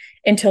work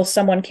until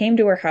someone came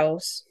to her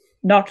house,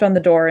 knocked on the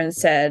door, and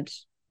said,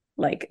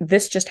 like,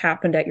 "This just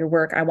happened at your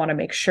work. I want to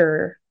make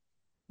sure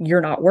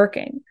you're not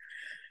working."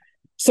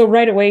 So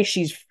right away,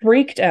 she's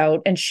freaked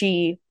out and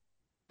she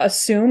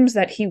assumes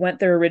that he went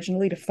there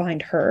originally to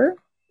find her,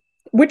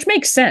 which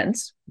makes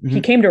sense.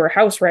 He Mhm. came to her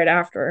house right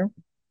after.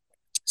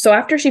 So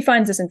after she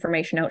finds this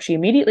information out, she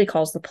immediately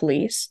calls the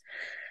police.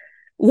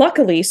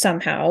 Luckily,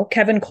 somehow,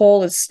 Kevin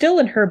Cole is still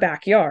in her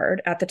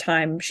backyard at the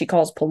time she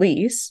calls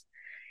police.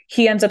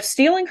 He ends up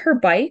stealing her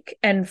bike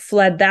and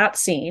fled that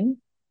scene,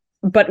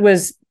 but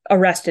was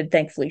arrested,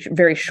 thankfully,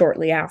 very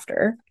shortly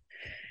after.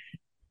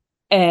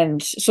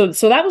 And so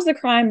that was the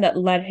crime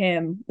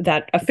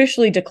that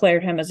officially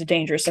declared him as a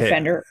dangerous Okay.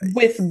 offender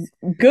with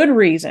good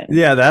reason.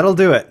 Yeah, that'll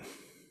do it.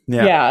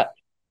 Yeah. Yeah.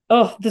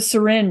 Oh, the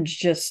syringe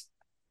just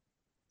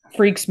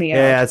freaks me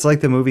Yeah, out. it's like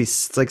the movie.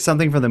 It's like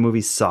something from the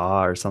movie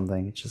Saw or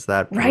something. It's just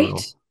that brutal.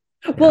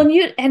 Right? Well,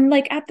 and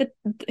like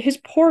his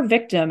poor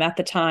victim at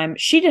the time,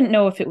 she didn't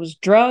know if it was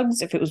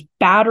drugs, if it was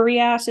battery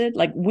acid.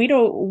 Like we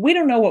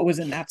don't know what was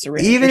in that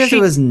syringe. Even if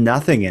it was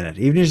nothing in it,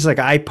 even if it's like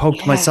I poked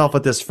Yeah. myself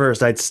with this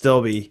first, I'd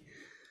still be.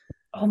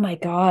 Oh my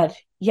God.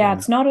 Yeah, Yeah.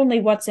 it's not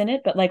only what's in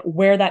it, but like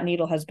where that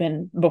needle has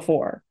been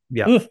before.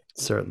 Yeah, Ugh.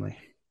 certainly.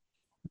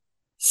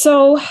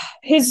 So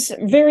his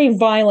very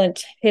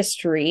violent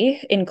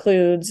history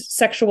includes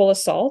sexual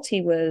assault.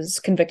 He was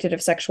convicted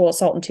of sexual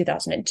assault in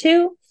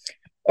 2002,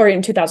 or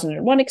in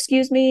 2001,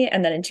 excuse me.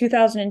 And then in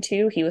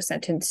 2002, he was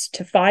sentenced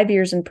to 5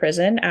 years in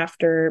prison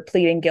after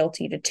pleading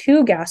guilty to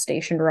 2 gas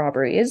station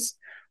robberies,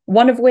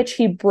 one of which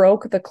he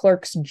broke the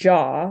clerk's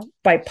jaw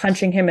by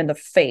punching him in the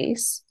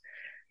face.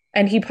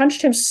 And he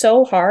punched him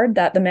so hard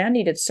that the man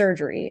needed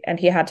surgery and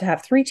he had to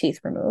have 3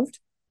 teeth removed.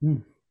 Hmm.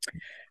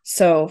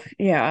 So,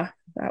 yeah,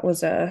 that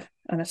was an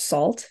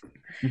assault.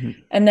 Mhm.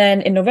 And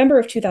then in November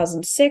of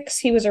 2006,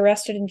 he was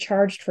arrested and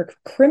charged for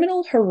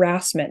criminal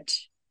harassment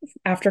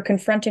after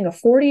confronting a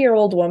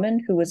 40-year-old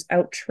woman who was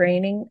out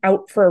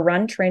for a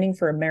run training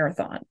for a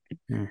marathon.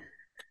 Hmm.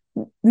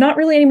 Not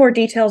really any more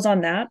details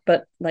on that,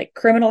 but like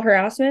criminal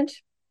harassment,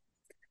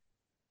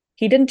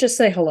 he didn't just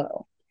say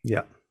hello.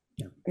 Yeah.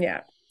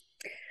 Yeah.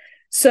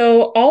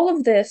 So all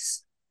of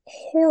this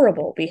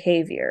horrible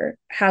behavior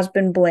has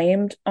been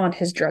blamed on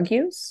his drug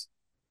use.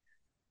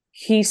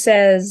 He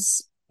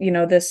says,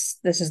 this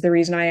is the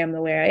reason I am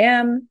the way I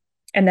am.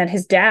 And then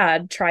his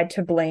dad tried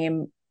to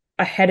blame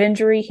a head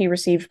injury he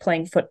received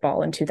playing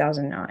football in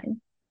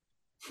 2009.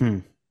 Hmm.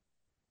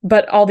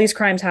 But all these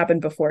crimes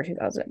happened before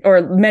 2000,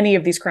 or many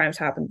of these crimes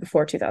happened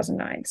before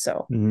 2009.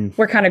 So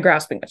we're kind of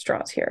grasping at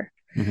straws here.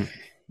 Mhm.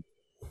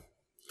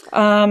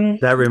 Um,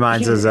 That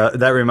reminds us.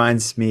 That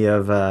reminds me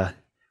of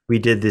we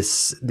did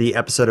the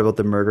episode about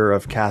the murder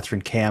of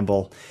Catherine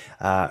Campbell.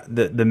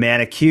 The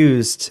man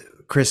accused,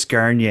 Chris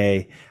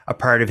Garnier, a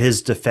part of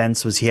his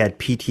defense was he had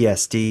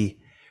PTSD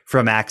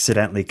from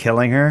accidentally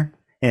killing her.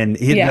 And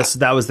Yeah.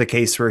 that was the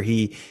case where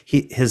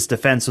his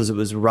defense was it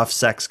was rough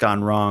sex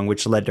gone wrong,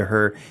 which led to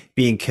her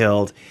being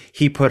killed.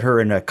 He put her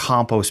in a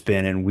compost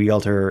bin and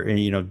wheeled her,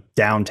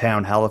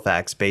 downtown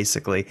Halifax.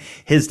 Basically,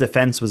 his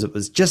defense was it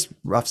was just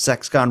rough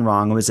sex gone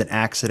wrong. It was an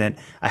accident.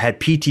 I had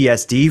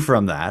PTSD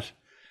from that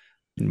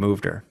and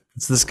moved her.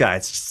 It's this guy.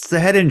 It's just a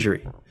head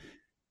injury.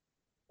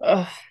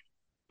 Ugh.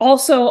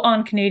 Also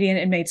on Canadian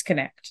Inmates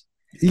Connect.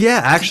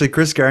 Yeah, actually,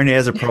 Chris Garnier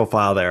has a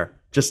profile there.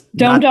 Just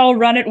Don't all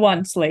run at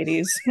once,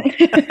 ladies.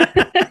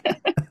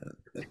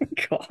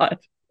 God.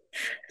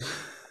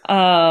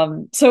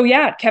 So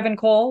yeah, Kevin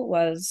Cole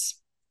was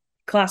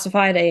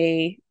classified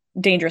a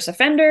dangerous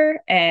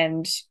offender,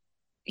 and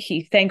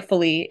he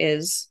thankfully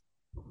is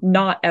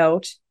not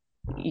out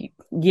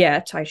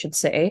yet, I should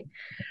say.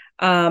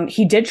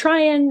 He did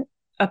try and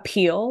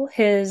appeal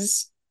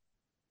his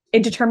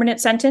indeterminate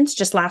sentence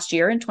just last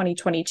year in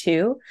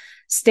 2022,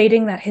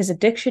 stating that his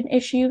addiction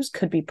issues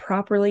could be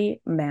properly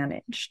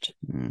managed.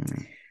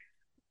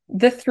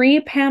 The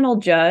 3-panel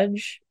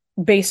judge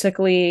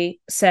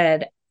basically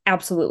said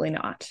absolutely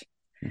not.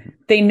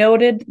 They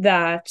noted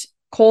that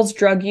Cole's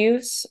drug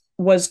use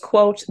was,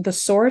 quote, the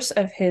source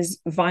of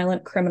his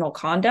violent criminal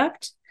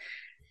conduct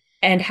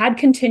and had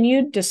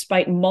continued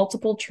despite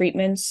multiple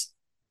treatment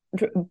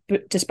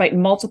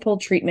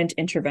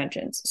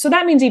interventions. So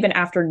that means even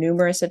after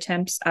numerous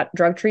attempts at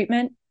drug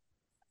treatment,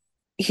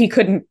 he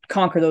couldn't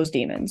conquer those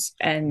demons,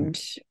 and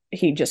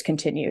he just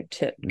continued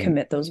to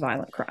commit those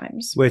violent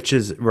crimes. Which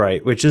is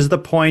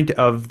the point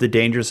of the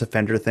dangerous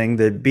offender thing.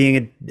 That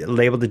being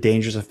labeled a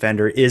dangerous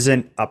offender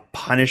isn't a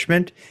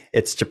punishment.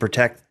 It's to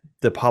protect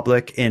the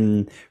public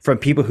from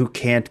people who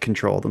can't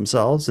control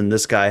themselves. And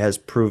this guy has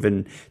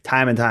proven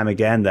time and time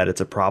again that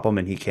it's a problem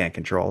and he can't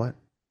control it.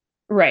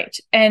 Right.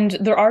 And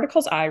the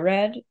articles I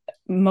read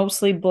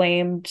mostly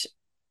blamed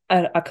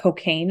a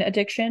cocaine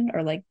addiction,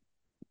 or like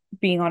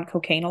being on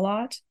cocaine a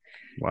lot.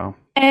 Wow.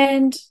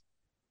 And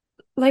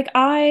like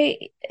I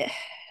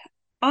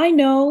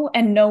know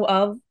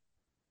of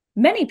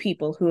many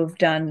people who have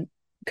done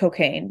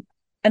cocaine,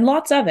 and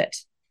lots of it,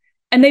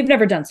 and they've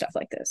never done stuff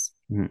like this.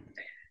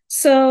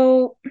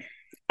 So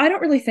I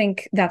don't really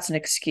think that's an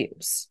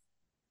excuse.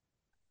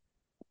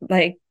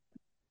 Like,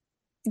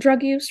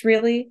 drug use,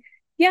 really?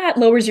 Yeah, it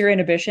lowers your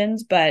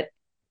inhibitions, but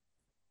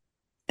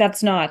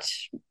that's not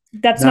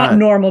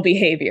normal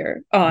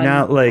behavior.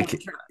 Not like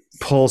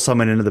pull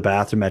someone into the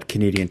bathroom at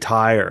Canadian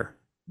Tire.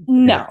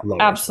 No,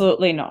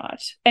 absolutely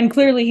not. And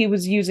clearly he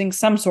was using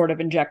some sort of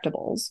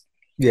injectables.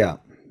 Yeah.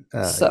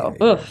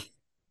 Ugh.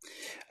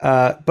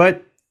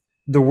 But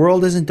the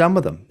world isn't done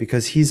with him,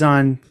 because he's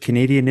on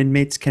Canadian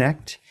Inmates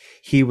Connect.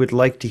 He would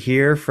like to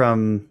hear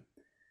from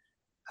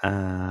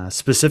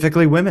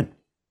specifically women.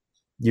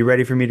 You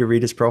ready for me to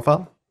read his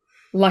profile?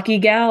 Lucky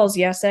gals.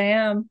 Yes, I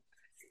am.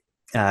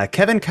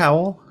 Kevin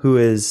Cowell, who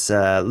is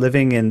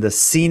living in the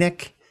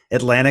scenic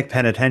Atlantic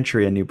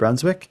Penitentiary in New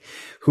Brunswick,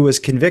 who was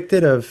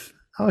convicted of,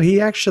 he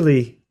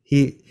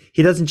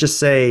doesn't just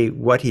say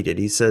what he did.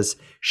 He says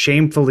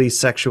shamefully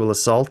sexual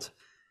assault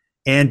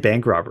and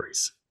bank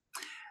robberies.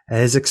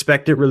 His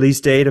expected release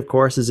date, of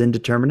course, is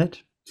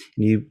indeterminate,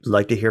 and you'd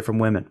like to hear from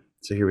women.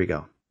 So here we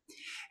go.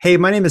 Hey,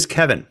 my name is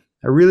Kevin.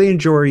 I really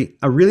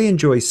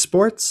enjoy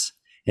sports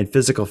and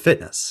physical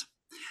fitness.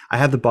 I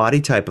have the body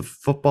type of a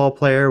football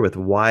player with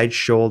wide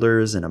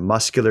shoulders and a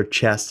muscular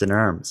chest and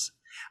arms.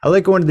 I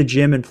like going to the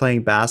gym and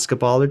playing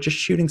basketball or just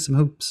shooting some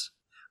hoops.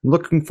 I'm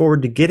looking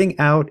forward to getting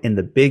out in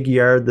the big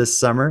yard this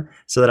summer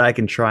so that I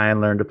can try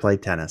and learn to play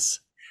tennis.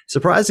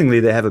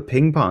 Surprisingly, they have a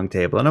ping pong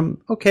table, and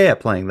I'm okay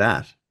at playing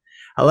that.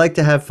 I like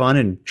to have fun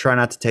and try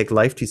not to take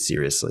life too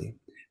seriously.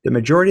 The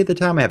majority of the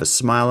time I have a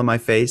smile on my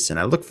face, and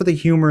I look for the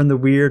humor and the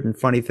weird and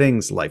funny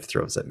things life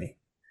throws at me.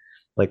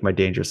 Like my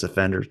dangerous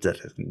offender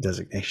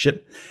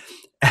designation.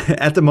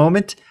 At the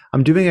moment,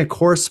 I'm doing a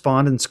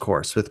correspondence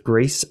course with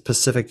Grace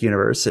Pacific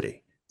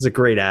University. It's a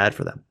great ad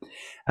for them.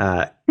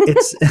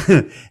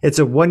 It's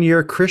a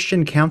 1-year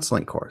Christian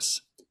counseling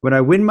course. When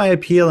I win my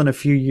appeal in a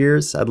few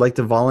years, I'd like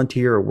to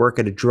volunteer or work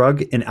at a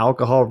drug and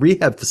alcohol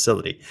rehab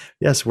facility.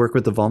 Yes, work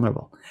with the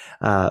vulnerable.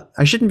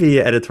 I shouldn't be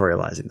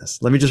editorializing this.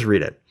 Let me just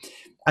read it.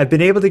 I've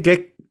been able to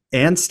get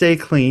and stay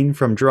clean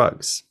from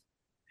drugs.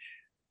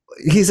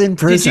 He's in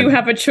prison. Did you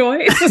have a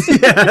choice?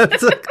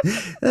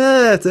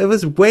 Yeah, it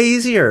was way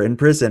easier in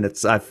prison.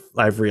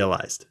 I've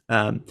realized.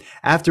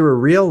 After a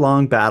real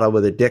long battle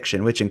with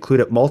addiction, which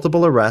included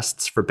multiple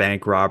arrests for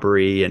bank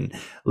robbery and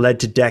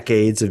led to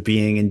decades of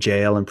being in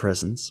jail and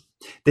prisons,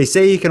 they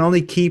say you can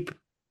only keep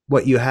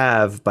what you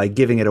have by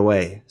giving it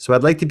away. So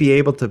I'd like to be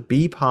able to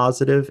be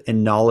positive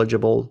and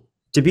knowledgeable.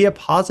 To be a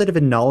positive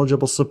and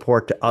knowledgeable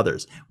support to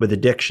others with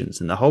addictions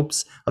in the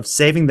hopes of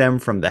saving them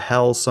from the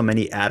hell so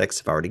many addicts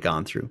have already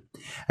gone through.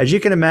 As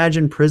you can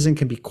imagine, prison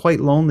can be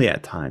quite lonely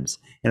at times,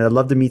 and I'd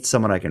love to meet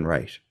someone I can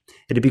write.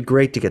 It'd be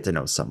great to get to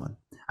know someone.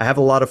 I have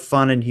a lot of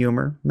fun and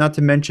humor, not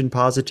to mention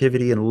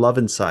positivity and love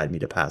inside me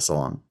to pass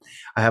along.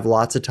 I have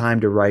lots of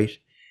time to write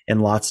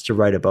and lots to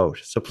write about,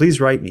 so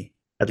please write me.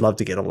 I'd love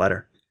to get a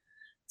letter.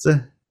 It's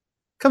a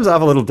Comes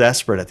off a little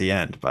desperate at the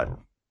end, but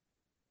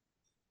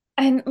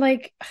And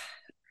like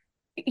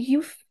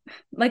you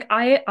like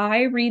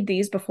I read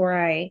these before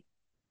I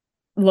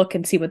look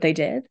and see what they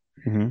did.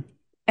 Mhm.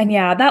 And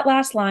yeah, that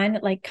last line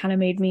like kind of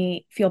made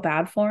me feel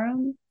bad for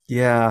him.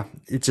 Yeah,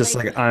 it's just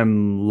Like like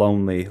I'm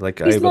lonely. Like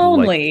he's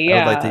lonely, I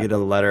would like to yeah. get a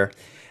letter.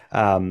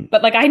 Um,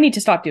 But like I need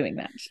to stop doing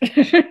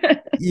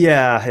that.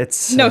 yeah,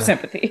 it's No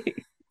sympathy.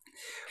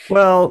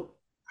 well,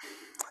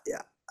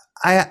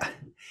 I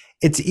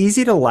it's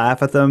easy to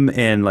laugh at them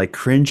and like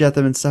cringe at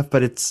them and stuff,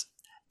 but it's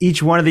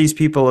each one of these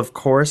people, of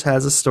course,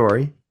 has a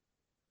story.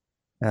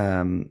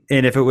 And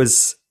if it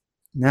was,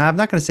 no, I'm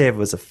not going to say if it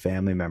was a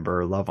family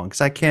member or loved one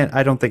because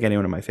I don't think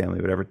anyone in my family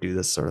would ever do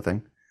this sort of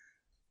thing.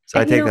 So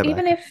I And you take know,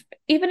 that back.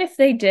 even if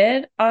they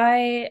did,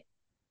 I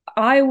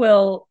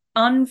will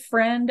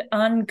unfriend,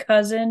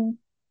 uncousin,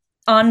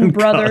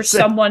 unbrother Cousin.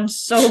 someone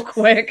so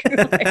quick.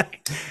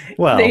 Like they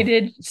Well,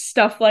 did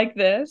stuff like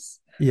this.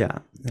 yeah,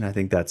 and I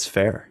think that's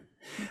fair.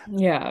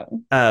 Yeah.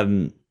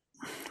 Um,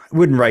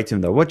 wouldn't write to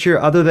him though. What's your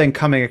other than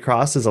coming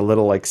across as a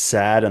little like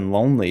sad and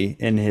lonely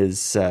in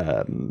his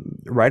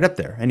write up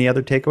there? Any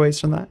other takeaways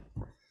from that?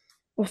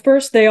 Well,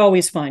 first they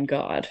always find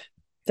God.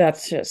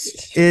 That's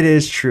just It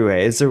is true. Eh?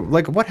 Is there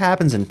like what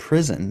happens in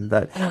prison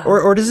that,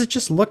 or does it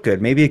just look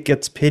good? Maybe it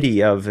gets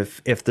pity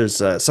of if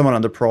there's someone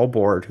on the parole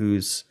board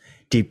who's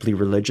deeply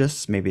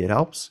religious. Maybe it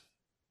helps.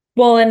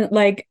 well, and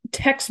like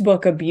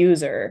textbook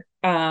abuser,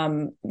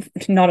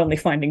 not only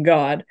finding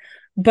God,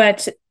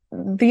 but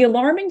the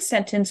alarming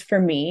sentence for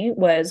me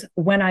was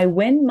when I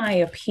win my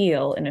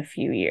appeal in a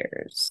few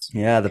years.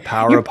 Yeah, the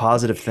power You're of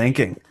positive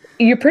thinking.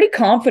 you're pretty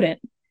confident.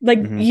 Like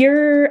Hmm.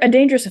 you're a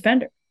dangerous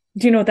offender.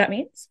 Do you know what that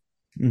means?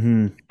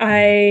 Hmm.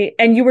 I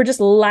and you were just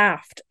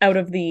laughed out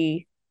of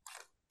the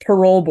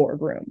parole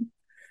board room.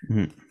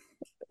 Hmm.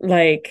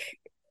 Like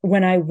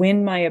when I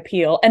win my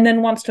appeal and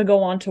then wants to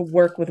go on to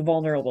work with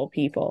vulnerable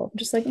people.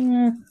 Just like,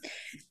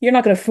 you're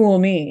not going to fool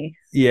me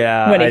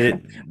Yeah, when I he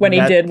did when he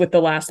that. did with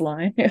the last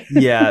line.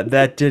 Yeah,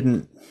 that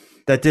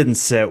didn't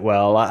sit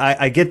well.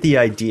 I get the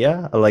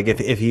idea. Like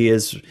if he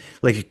is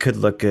like it could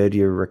look good,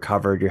 you're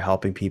recovered, you're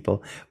helping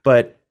people,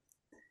 but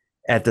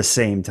at the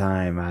same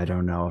time, I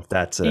don't know if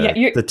that's Yeah,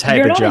 the type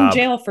you're of not in job.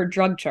 jail for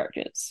drug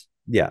charges.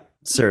 Yeah,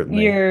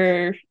 certainly.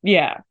 You're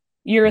yeah,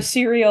 you're a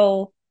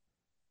serial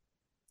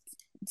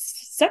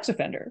sex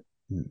offender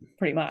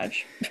pretty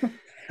much.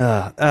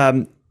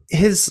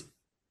 His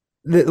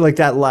like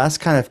that last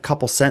kind of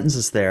couple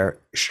sentences there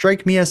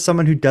strike me as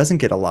someone who doesn't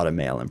get a lot of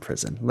mail in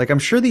prison. Like I'm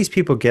sure these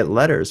people get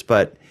letters,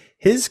 but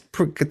his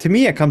to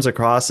me it comes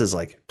across as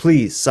like,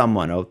 please,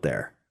 someone out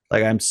there.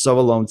 Like I'm so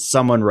alone.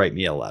 Someone write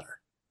me a letter.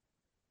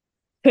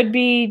 Could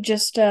be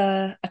just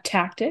a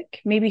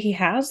tactic. Maybe he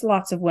has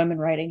lots of women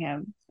writing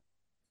him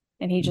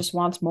and he just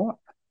wants more,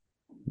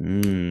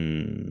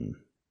 Mm,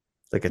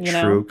 like a you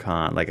true know?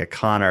 con, like a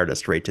con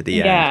artist right to the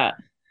end. Yeah.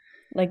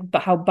 Like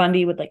how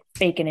Bundy would like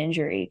fake an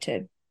injury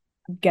to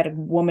get a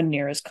woman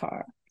near his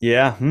car.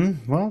 Yeah.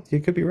 Well,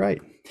 you could be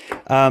right.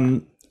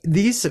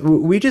 These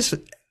we just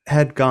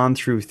had gone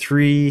through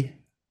three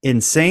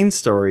insane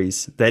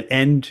stories that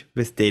end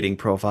with dating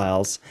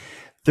profiles.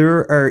 There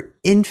are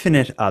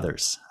infinite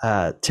others.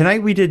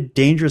 Tonight we did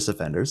dangerous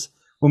offenders.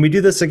 When we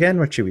do this again,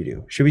 what should we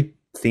do? Should we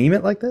theme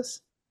it like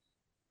this?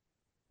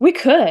 We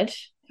could.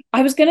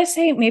 I was gonna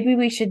say maybe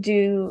we should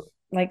do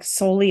like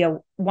solely a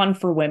one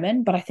for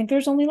women, but I think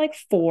there's only like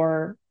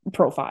four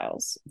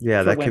profiles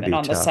Yeah, for that could women be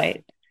on the tough.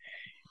 site.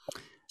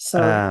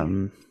 So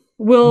Um,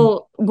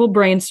 we'll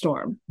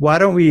brainstorm. why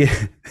don't we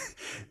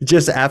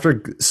just after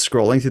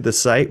scrolling through the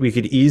site, we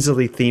could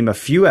easily theme a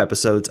few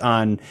episodes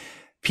on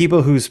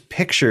people whose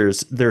pictures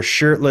they're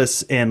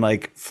shirtless and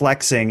like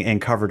flexing and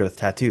covered with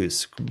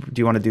tattoos. Do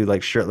you want to do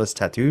like shirtless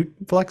tattoo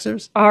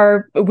flexers?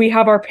 We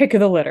have our pick of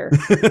the litter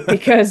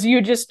because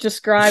you just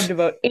described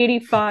about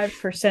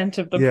 85%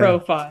 of the Yeah.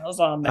 profiles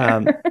on there.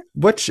 Um,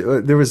 which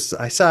there was,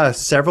 I saw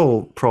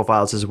several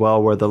profiles as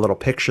well where the little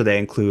picture they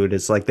include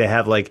is like they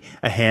have like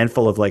a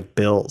handful of like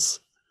bills.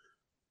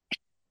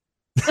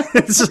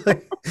 It's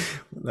like,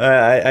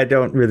 I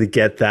don't really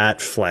get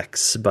that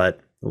flex, but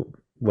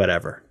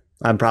whatever.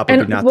 I'm probably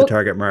And not the well,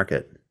 target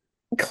market.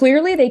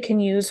 clearly they can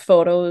use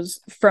photos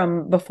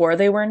from before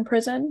they were in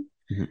prison.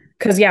 Mhm.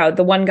 Because yeah,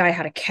 the one guy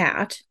had a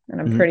cat,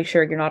 and I'm Mhm. pretty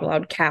sure you're not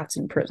allowed cats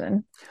in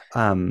prison.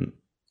 Um,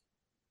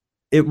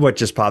 what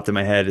just popped in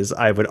my head is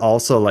I would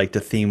also like to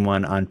theme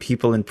one on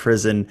people in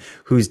prison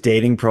whose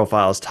dating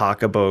profiles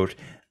talk about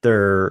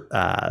their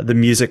the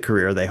music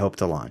career they hope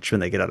to launch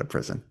when they get out of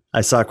prison.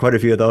 I saw quite a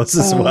few of those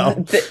as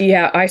well.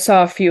 Yeah, I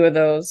saw a few of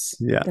those.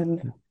 Yeah,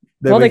 And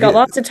that well, we they got get.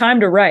 lots of time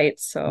to write,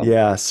 so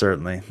Yeah,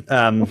 certainly.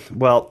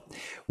 Well,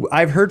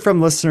 I've heard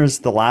from listeners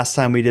the last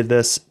time we did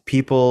this,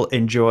 people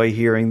enjoy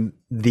hearing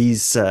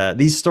these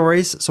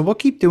stories, so we'll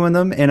keep doing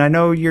them. And I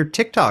know your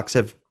TikToks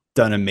have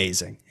done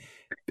amazing.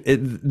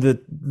 The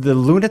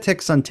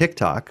lunatics on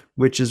TikTok,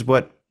 which is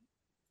what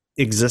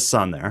exists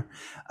on there,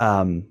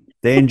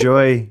 they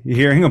enjoy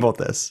hearing about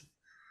this.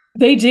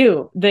 they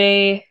do.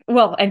 They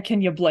well, and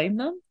can you blame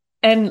them?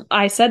 And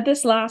I said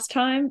this last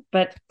time,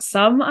 but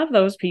some of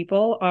those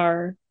people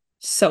are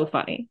so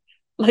funny.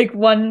 Like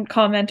one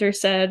commenter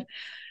said,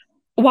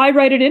 why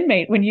write an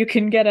inmate when you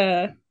can get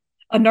a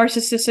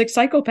narcissistic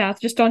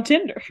psychopath just on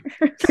Tinder?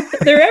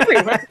 They're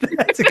everywhere.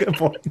 That's a good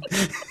point.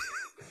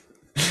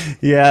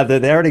 Yeah,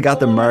 they already got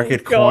the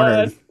market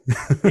cornered.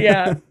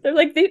 Yeah. They're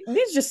like,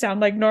 these just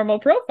sound like normal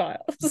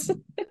profiles.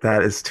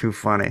 That is too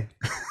funny.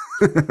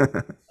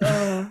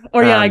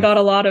 I got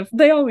a lot of,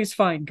 they always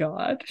find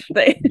God.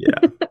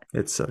 Yeah,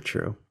 it's so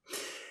true.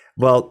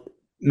 Well,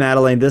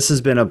 Madeleine, this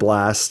has been a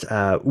blast.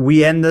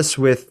 We end this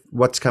with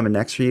what's coming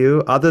next for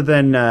you, other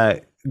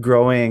than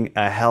growing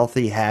a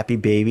healthy, happy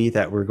baby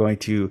that we're going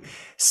to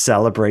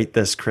celebrate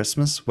this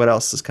Christmas. What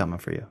else is coming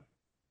for you?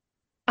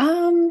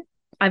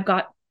 I've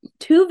got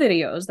 2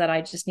 videos that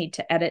I just need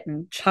to edit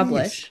and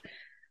publish.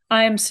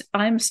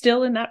 I'm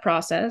still in that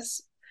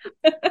process.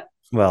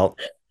 Well,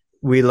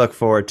 we look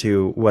forward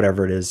to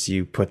whatever it is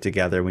you put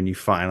together when you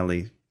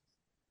finally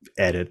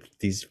edit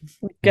these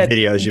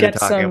videos you've been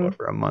talking about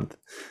for a month.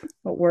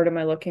 What word am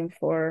I looking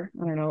for?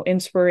 I don't know.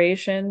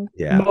 Inspiration,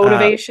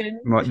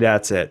 motivation.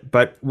 That's it.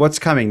 But what's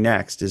coming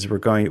next is we're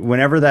going,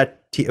 whenever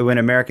when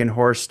American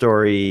Horror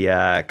Story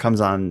comes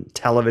on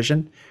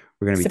television,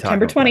 we're going to be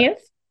September talking 20th.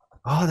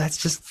 Oh, that's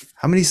just,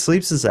 how many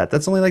sleeps is that?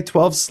 That's only like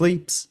 12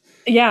 sleeps.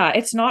 Yeah,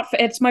 it's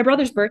my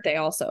brother's birthday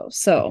also.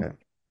 So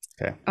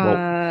okay.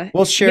 Well,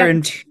 we'll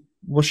share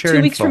we'll share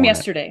 2 weeks from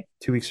yesterday.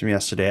 2 weeks from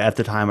yesterday at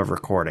the time of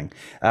recording.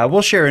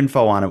 We'll share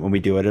info on it when we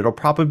do it. It'll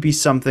probably be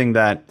something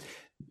that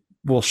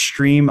we'll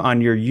stream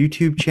on your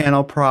YouTube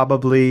channel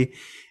probably,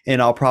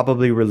 and I'll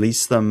probably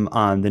release them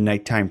on the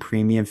Nighttime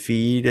Premium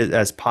feed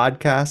as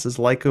podcasts is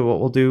likely what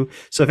we'll do.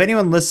 So if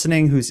anyone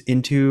listening who's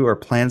into or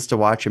plans to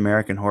watch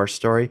American Horror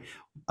Story,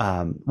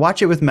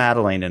 watch it with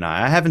Madeleine and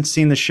I. I haven't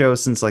seen the show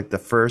since like the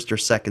 1st or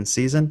 2nd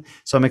season,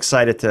 so I'm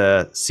excited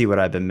to see what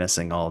I've been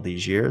missing all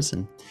these years.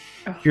 And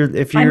if you're,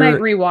 I might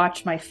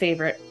rewatch my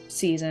favorite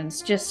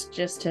seasons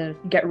just to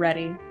get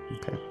ready.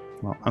 Okay,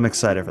 well, I'm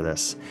excited for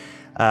this.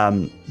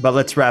 But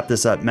let's wrap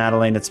this up,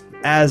 Madeleine. It's,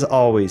 as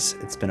always,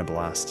 it's been a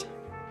blast.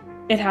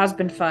 It has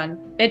been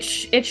fun. It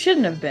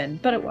shouldn't have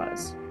been, but it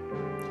was.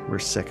 We're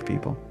sick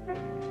people.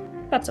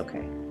 That's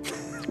okay.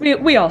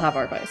 We all have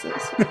our vices.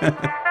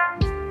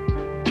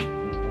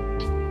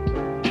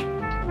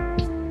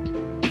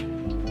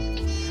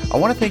 I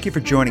want to thank you for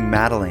joining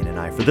Madeleine and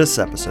I for this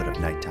episode of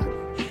Nighttime.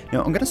 Now,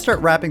 I'm going to start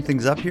wrapping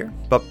things up here,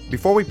 but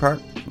before we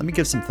part, let me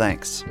give some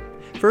thanks.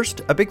 First,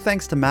 a big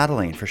thanks to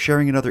Madeleine for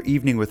sharing another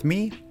evening with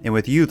me and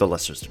with you, the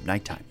listeners of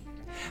Nighttime.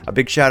 A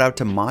big shout out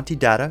to Monty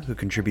Data, who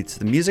contributes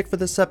the music for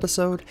this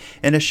episode,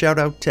 and a shout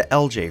out to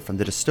LJ from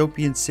the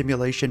Dystopian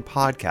Simulation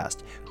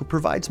podcast, who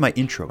provides my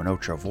intro and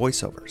outro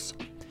voiceovers.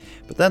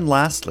 But then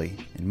lastly,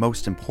 and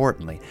most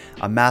importantly,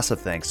 a massive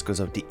thanks goes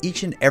out to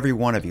each and every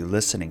one of you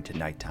listening to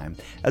Nighttime,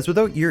 as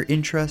without your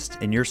interest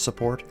and your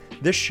support,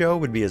 this show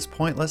would be as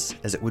pointless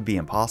as it would be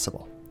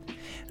impossible.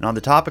 And on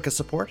the topic of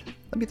support,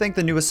 let me thank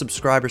the newest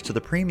subscribers to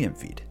the premium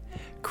feed.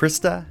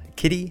 Krista,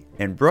 Kitty,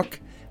 and Brooke,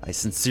 I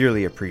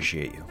sincerely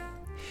appreciate you.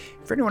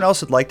 For anyone else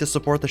who'd like to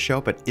support the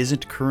show but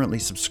isn't currently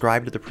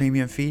subscribed to the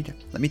premium feed,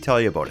 let me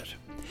tell you about it.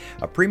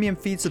 A premium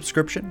feed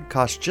subscription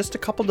costs just a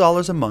couple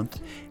dollars a month,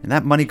 and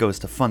that money goes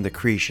to fund the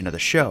creation of the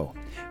show.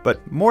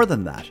 But more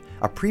than that,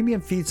 a premium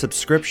feed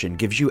subscription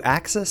gives you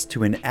access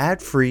to an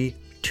ad-free,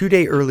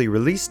 2-day early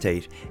release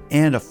date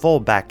and a full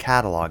back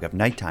catalog of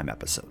Nighttime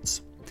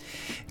episodes.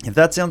 If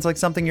that sounds like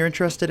something you're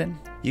interested in,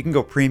 you can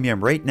go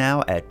premium right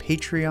now at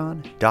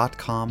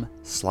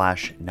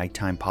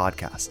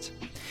patreon.com/nighttimepodcast.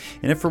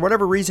 And if for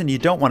whatever reason you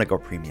don't want to go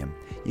premium,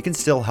 you can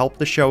still help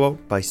the show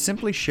out by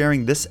simply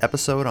sharing this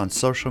episode on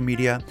social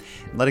media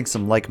and letting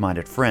some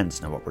like-minded friends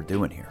know what we're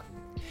doing here.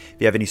 If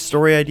you have any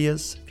story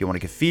ideas, if you want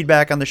to give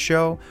feedback on the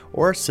show,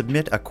 or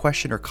submit a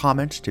question or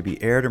comment to be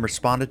aired and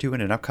responded to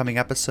in an upcoming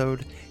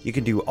episode, you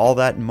can do all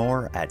that and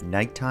more at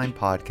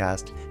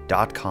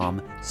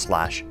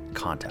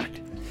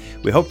nighttimepodcast.com/contact.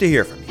 We hope to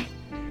hear from you.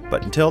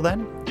 But until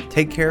then,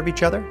 take care of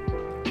each other,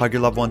 hug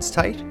your loved ones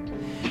tight,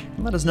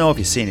 and let us know if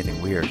you see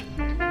anything weird.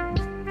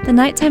 The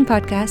Nighttime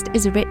Podcast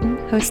is written,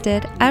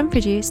 hosted, and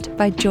produced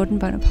by Jordan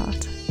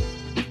Bonaparte.